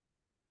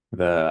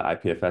the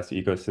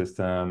IPFS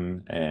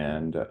ecosystem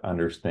and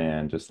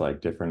understand just like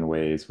different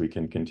ways we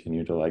can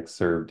continue to like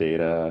serve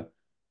data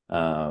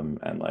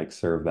and like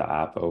serve the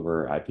app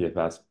over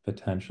IPFS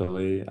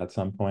potentially at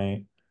some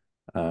point.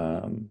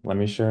 Let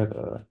me share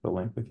the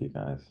link with you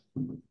guys.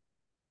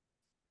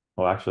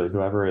 Well, actually,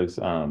 whoever is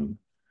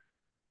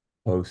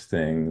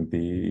posting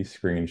the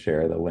screen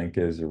share, the link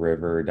is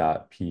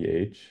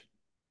river.ph.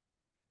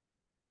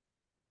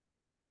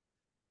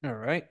 All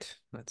right,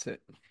 that's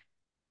it.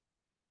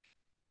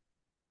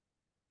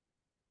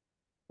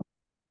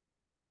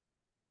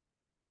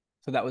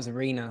 So that was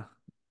Arena,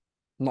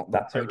 not the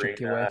That's project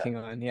you're Arena. working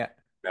on. Yeah.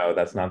 No,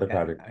 that's not the Yeah.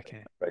 project.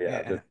 Okay. But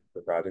yeah, this Yeah. is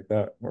the project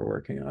that we're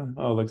working on.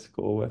 Oh, it looks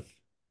cool with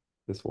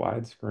this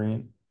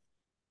widescreen.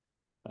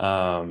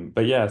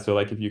 But yeah, so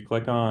like if you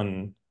click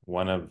on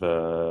one of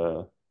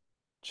the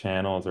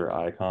channels or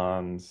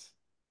icons,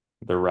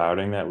 the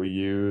routing that we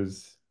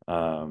use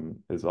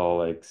is all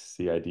like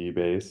CID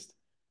based.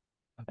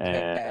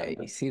 Okay.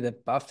 And You see the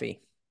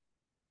Buffy.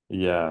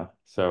 yeah,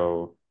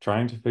 so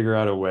trying to figure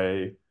out a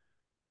way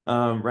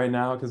right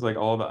now, because like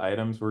all the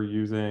items we're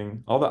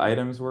using, all the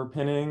items we're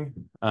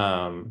pinning,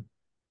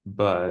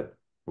 but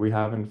we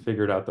haven't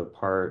figured out the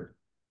part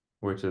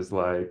which is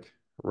like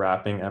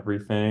wrapping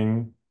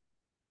everything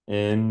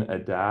in a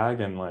DAG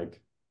and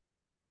like,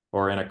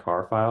 or in a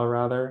car file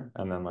rather,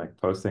 and then like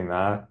posting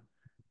that.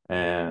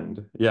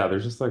 And yeah,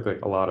 there's just like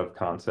a lot of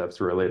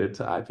concepts related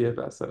to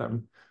IPFS that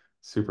I'm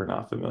super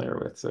not familiar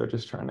with. So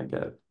just trying to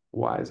get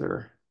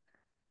wiser.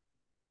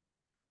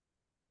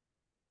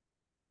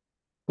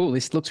 Cool.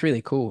 This looks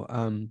really cool.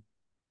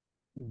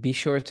 Be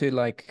sure to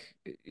like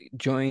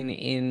join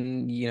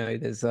in,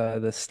 there's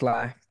the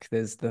Slack,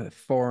 there's the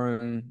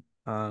forum.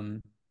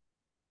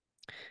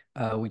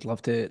 we'd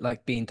love to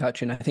like be in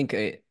touch. And I think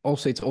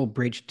also it's all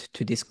bridged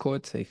to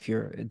Discord. So if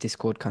you're a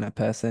Discord kind of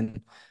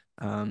person,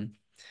 um,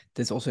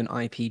 there's also an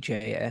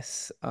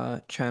IPJS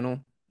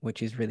channel,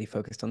 which is really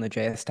focused on the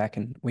JS stack,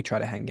 and we try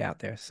to hang out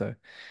there. So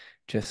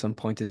just some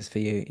pointers for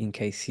you in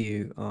case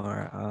you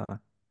are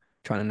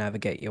trying to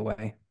navigate your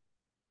way.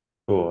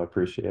 Cool, I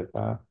appreciate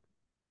that.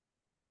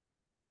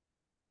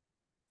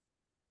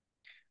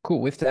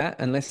 Cool. With that,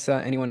 unless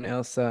anyone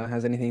else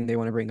has anything they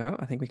want to bring up,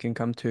 I think we can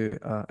come to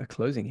a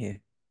closing here.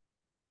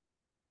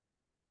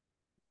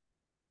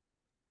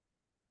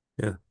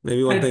 Yeah,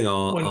 maybe one thing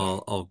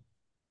I'll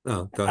oh,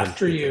 go ahead.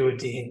 After you,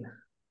 Dean.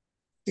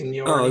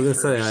 Oh, I Seniority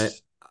was gonna say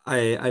first.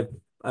 I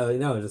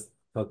know just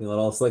talking a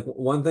little. So like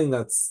one thing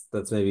that's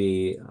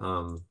maybe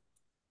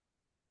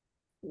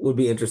would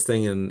be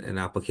interesting in an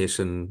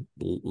application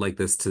like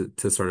this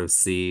to sort of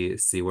see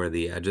where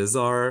the edges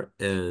are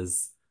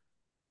is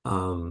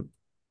um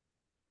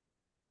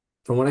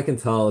from what I can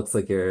tell, it's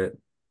like you're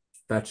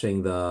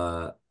fetching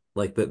the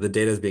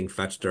data is being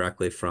fetched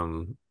directly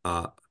from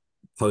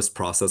post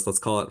process, let's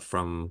call it,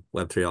 from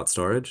Web3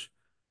 storage,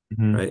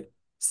 Mhm. right?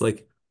 So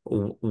like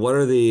what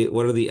are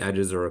the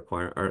edges or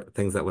require or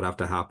things that would have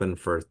to happen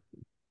for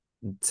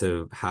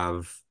to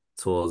have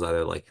tools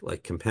either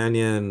like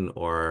Companion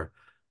or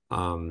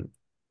um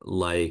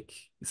like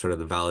sort of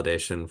the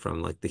validation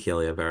from like the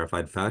Helia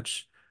verified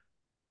fetch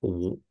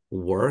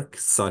work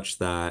such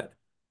that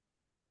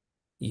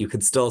you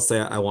could still say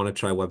I want to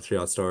try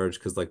Web3 storage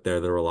because like they're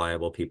the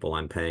reliable people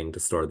I'm paying to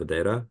store the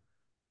data,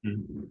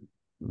 Mhm.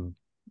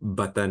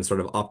 but then sort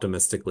of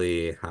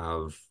optimistically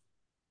have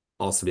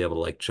also be able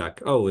to like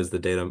check, oh, is the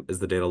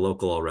data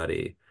local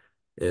already?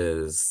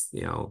 Is,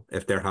 you know,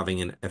 if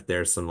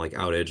there's some like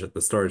outage at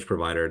the storage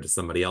provider, does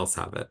somebody else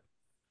have it?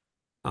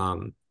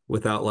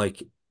 Without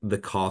like the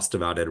cost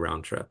of added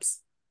round trips.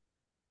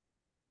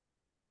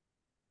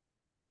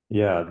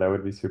 Yeah, that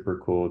would be super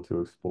cool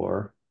to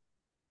explore.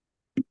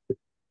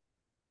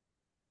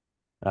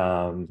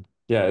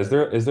 Yeah, is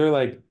there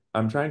like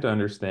I'm trying to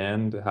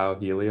understand how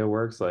Helia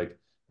works. Like,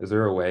 is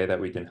there a way that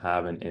we can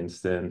have an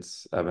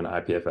instance of an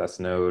IPFS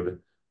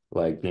node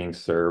like being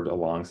served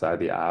alongside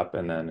the app,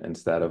 and then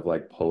instead of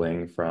like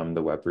pulling from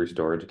the Web3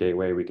 storage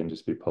gateway, we can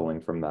just be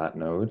pulling from that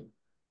node?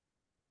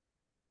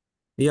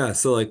 Yeah,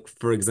 so like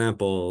for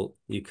example,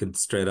 you could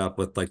straight up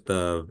with like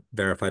the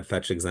verified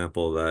fetch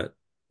example that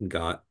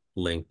got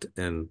linked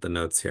in the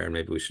notes here, and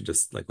maybe we should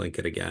just like link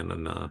it again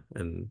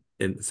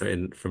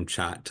and from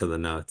chat to the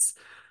notes.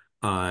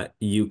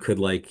 You could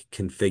like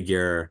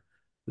configure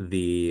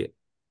the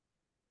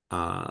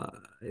uh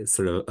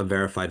sort of a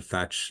verified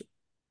fetch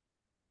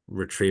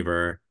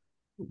retriever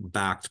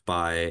backed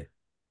by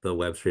the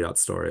Web3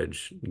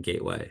 storage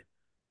gateway,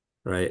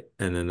 right?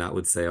 And then that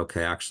would say,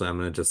 okay, actually, I'm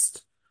going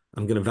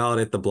to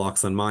validate the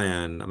blocks on my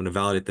end. I'm going to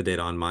validate the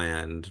data on my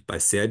end by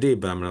CID,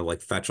 but I'm going to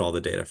like fetch all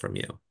the data from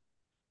you,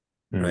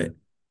 right? Hmm.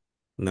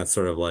 And that's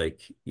sort of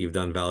like you've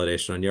done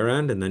validation on your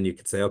end, and then you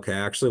could say, okay,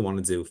 I actually want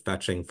to do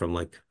fetching from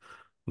like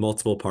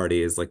multiple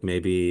parties. Like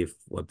maybe if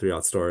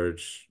Web3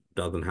 storage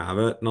doesn't have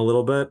it in a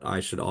little bit, I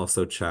should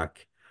also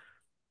check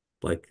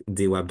like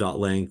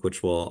dweb.link,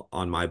 which will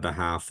on my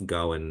behalf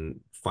go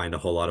and find a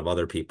whole lot of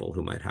other people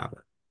who might have it.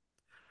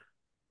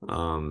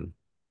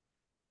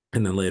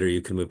 And then later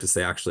you can move to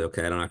say, actually,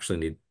 okay, I don't actually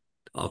need,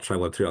 I'll try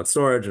Web3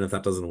 storage. And if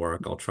that doesn't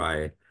work, I'll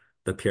try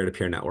the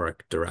peer-to-peer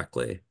network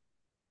directly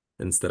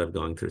instead of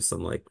going through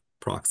some like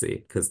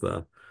proxy, because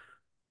the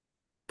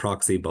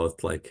proxy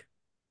both like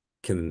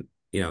can,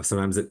 you know,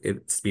 sometimes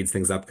it speeds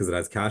things up because it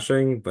has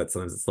caching, but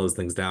sometimes it slows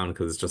things down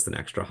because it's just an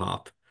extra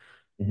hop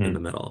in the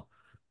Hmm. middle,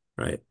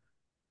 right?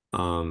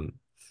 Um,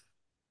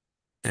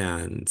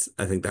 and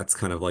I think that's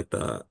kind of like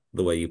the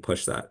way you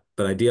push that.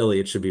 But ideally,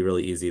 it should be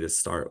really easy to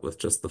start with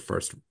just the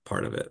first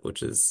part of it,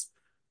 which is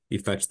you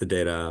fetch the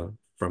data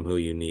from who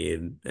you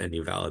need and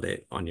you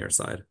validate on your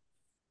side.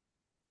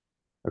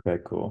 Okay,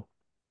 cool.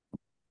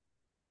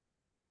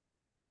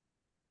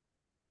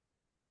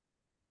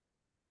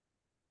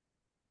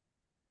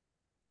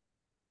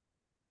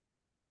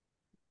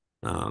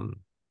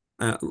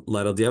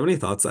 Lytle, do you have any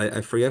thoughts?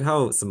 I forget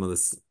how some of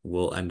this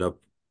will end up,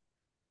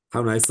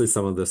 how nicely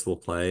some of this will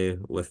play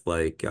with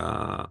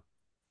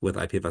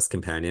IPFS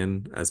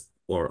Companion as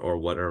or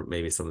what are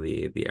maybe some of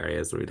the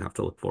areas where we'd have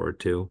to look forward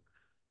to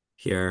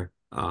here.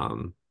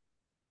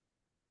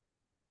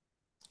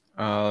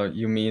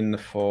 You mean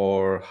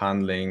for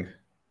handling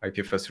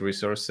IPFS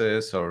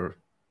resources or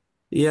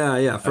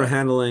Yeah, for uh,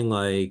 handling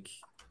like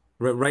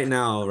right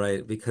now,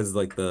 right? Because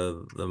like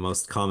the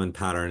most common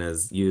pattern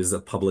is use a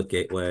public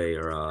gateway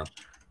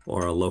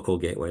or a local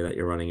gateway that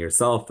you're running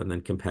yourself, and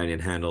then Companion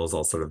handles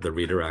all sort of the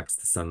redirects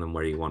to send them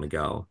where you want to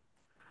go.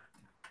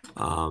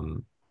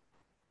 Um,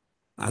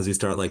 as we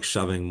start like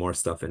shoving more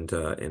stuff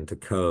into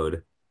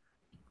code,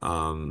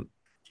 um,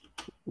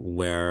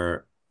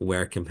 where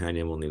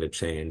Companion will need to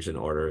change in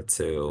order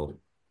to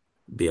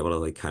be able to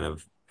like kind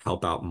of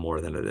help out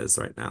more than it is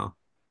right now.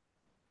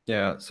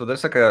 yeah, so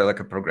there's like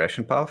a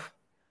progression path,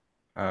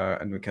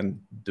 and we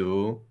can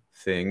do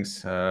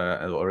things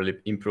or really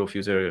improve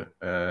user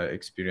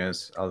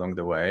experience along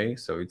the way.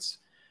 So it's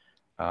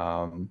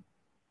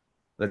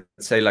let's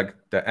say like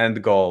the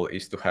end goal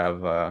is to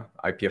have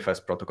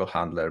IPFS protocol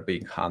handler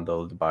being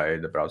handled by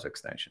the browser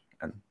extension,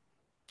 and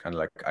kind of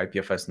like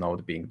IPFS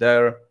node being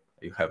there.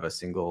 You have a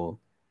single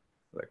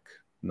like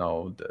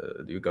node,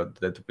 you got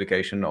the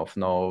duplication of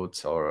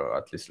nodes, or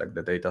at least like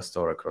the data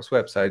store across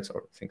websites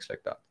or things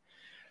like that.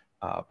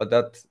 But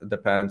that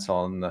depends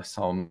on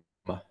some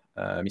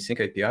missing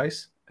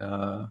APIs,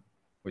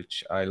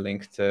 which I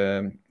linked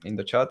in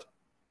the chat.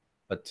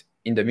 But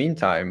in the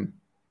meantime,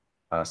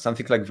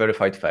 something like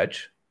verified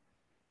fetch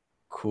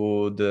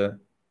could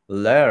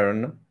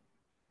learn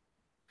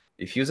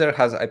if user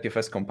has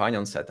IPFS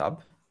companion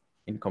setup.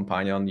 In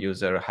companion,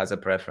 user has a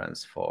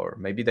preference for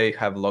maybe they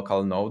have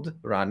local node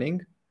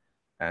running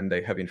and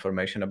they have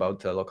information about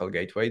the local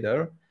gateway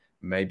there.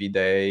 Maybe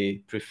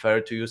they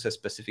prefer to use a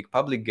specific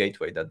public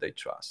gateway that they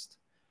trust,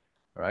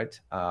 right?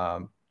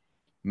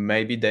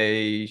 Maybe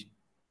they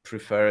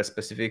prefer a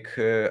specific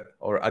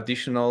or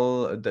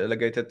additional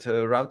delegated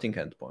routing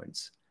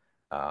endpoints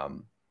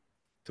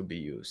to be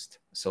used.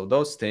 So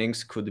those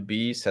things could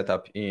be set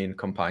up in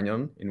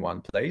Companion in one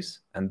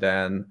place, and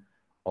then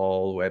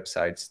all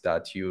websites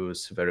that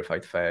use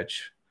verified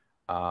fetch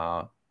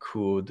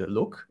could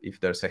look if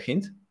there's a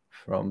hint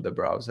from the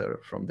browser,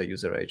 from the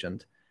user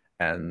agent,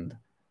 and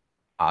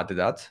add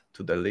that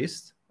to the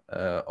list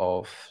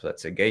of,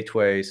 let's say,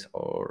 gateways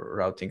or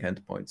routing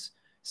endpoints.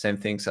 Same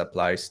things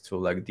applies to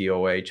like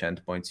DOH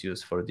endpoints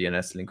used for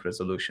DNS link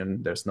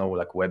resolution. There's no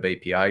like web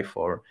API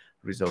for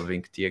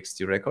resolving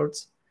TXT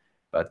records,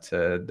 but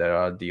there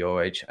are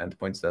DOH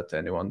endpoints that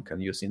anyone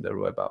can use in their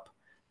web app.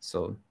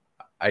 So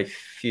I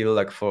feel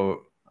like for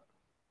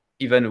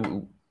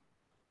even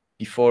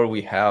before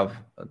we have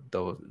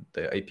the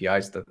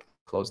APIs that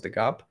close the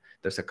gap,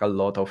 there's like a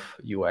lot of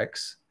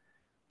UX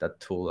that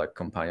tool like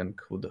Companion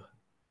could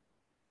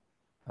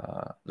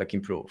like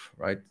improve,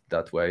 right?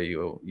 That way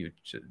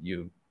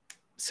you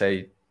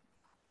say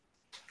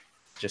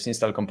just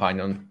install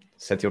Companion,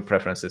 set your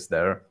preferences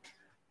there,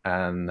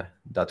 and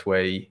that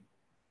way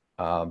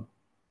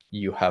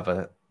you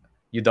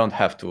don't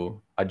have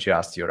to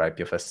adjust your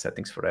IPFS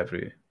settings for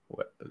every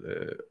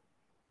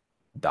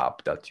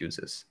DApp that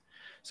uses.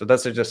 So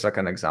that's just like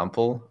an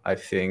example. I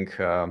think,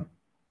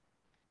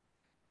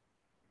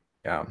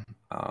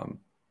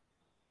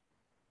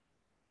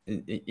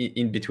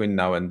 in between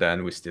now and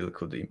then, we still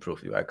could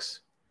improve UX,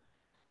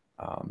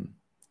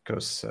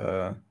 because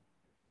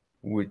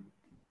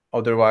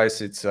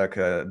otherwise it's like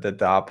the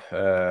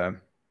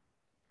DApp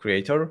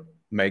creator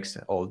makes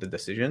all the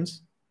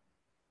decisions.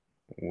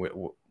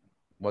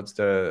 What's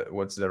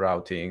the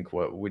routing?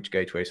 Which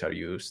gateways are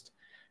used?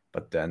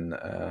 But then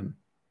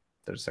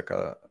there's like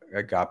a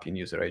gap in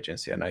user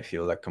agency, and I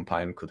feel like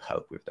Companion could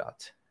help with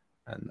that,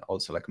 and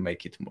also like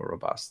make it more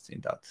robust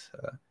in that.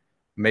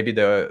 Maybe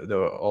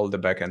all the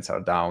backends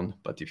are down,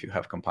 but if you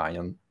have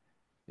Companion,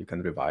 you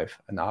can revive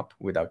an app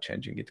without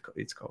changing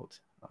its code.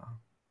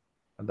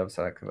 And that's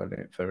like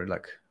very, very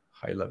like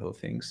high level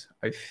things.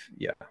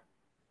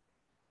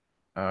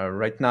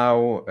 Right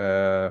now,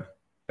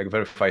 like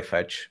verify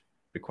fetch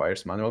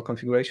requires manual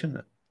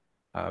configuration,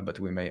 but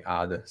we may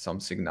add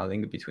some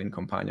signaling between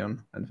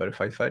Companion and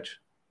verified fetch.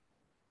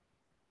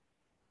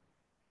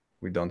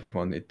 We don't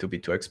want it to be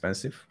too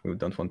expensive. We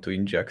don't want to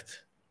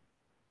inject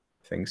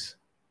things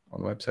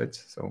on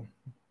websites. So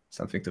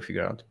something to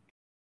figure out.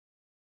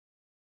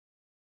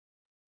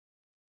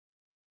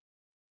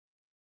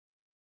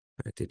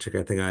 Dietrich,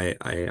 I think I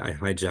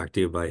hijacked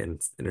you by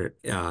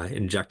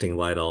injecting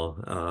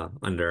Lidl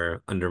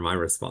under my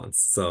response.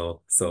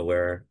 So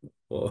where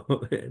well,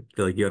 I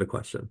feel like you had a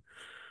question.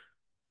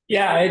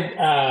 Yeah,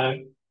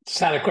 I just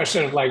had a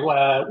question of like,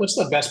 what's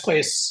the best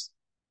place?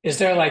 Is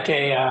there like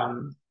a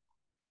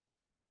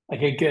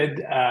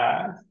good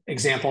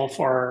example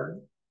for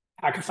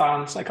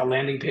hackathons, like a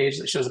landing page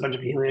that shows a bunch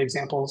of Helia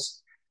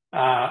examples,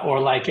 or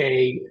like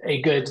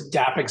a good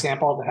DApp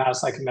example that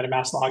has like a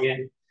MetaMask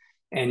login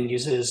and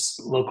uses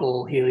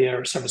local Helia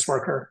or service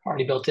worker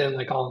already built in,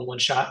 like all in one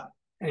shot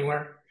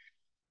anywhere?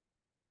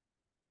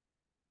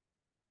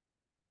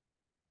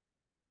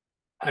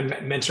 I'm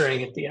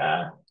mentoring at the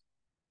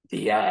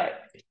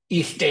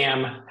ETH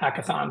Dam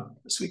hackathon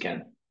this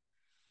weekend.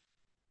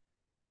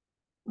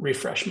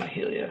 Refresh my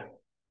Helia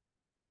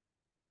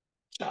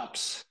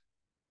shops,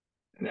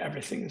 and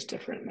everything is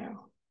different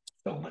now.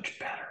 So much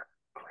better.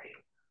 Great.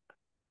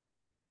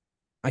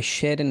 I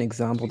shared an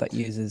example that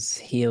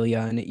uses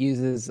Helia and it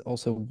uses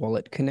also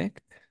Wallet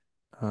Connect.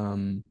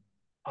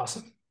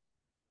 Awesome.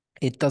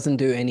 It doesn't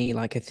do any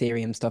like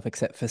Ethereum stuff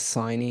except for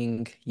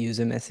signing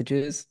user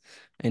messages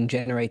and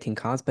generating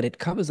cards, but it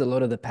covers a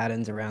lot of the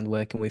patterns around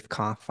working with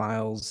car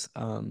files.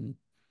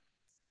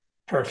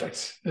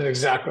 Perfect. That's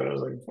exactly what I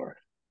was looking for.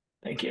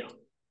 Thank you.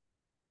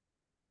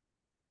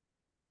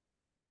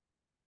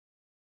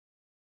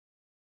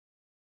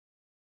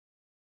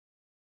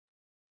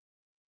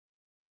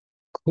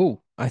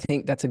 Cool. I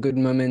think that's a good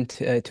moment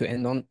to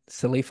end on.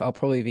 Salif, I'll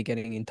probably be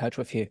getting in touch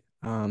with you.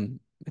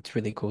 it's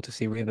really cool to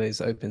see River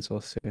is open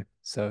source too.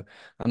 So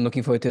I'm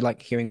looking forward to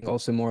like hearing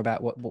also more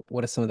about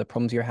what are some of the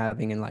problems you're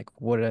having and like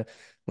what are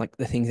like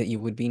the things that you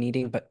would be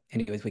needing. But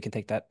anyways, we can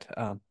take that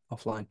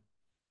offline.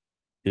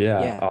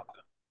 Yeah.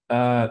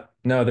 Yeah.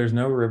 No, there's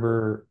no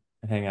river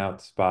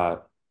hangout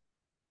spot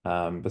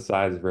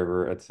besides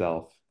river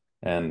itself.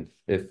 And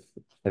if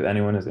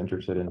anyone is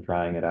interested in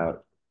trying it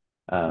out,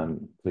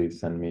 please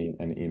send me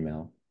an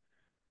email.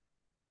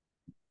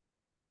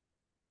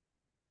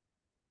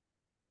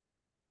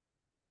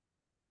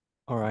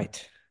 All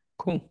right.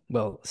 Cool.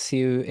 Well, see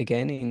you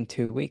again in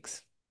 2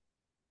 weeks.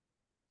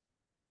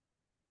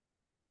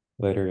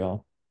 Later,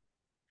 y'all.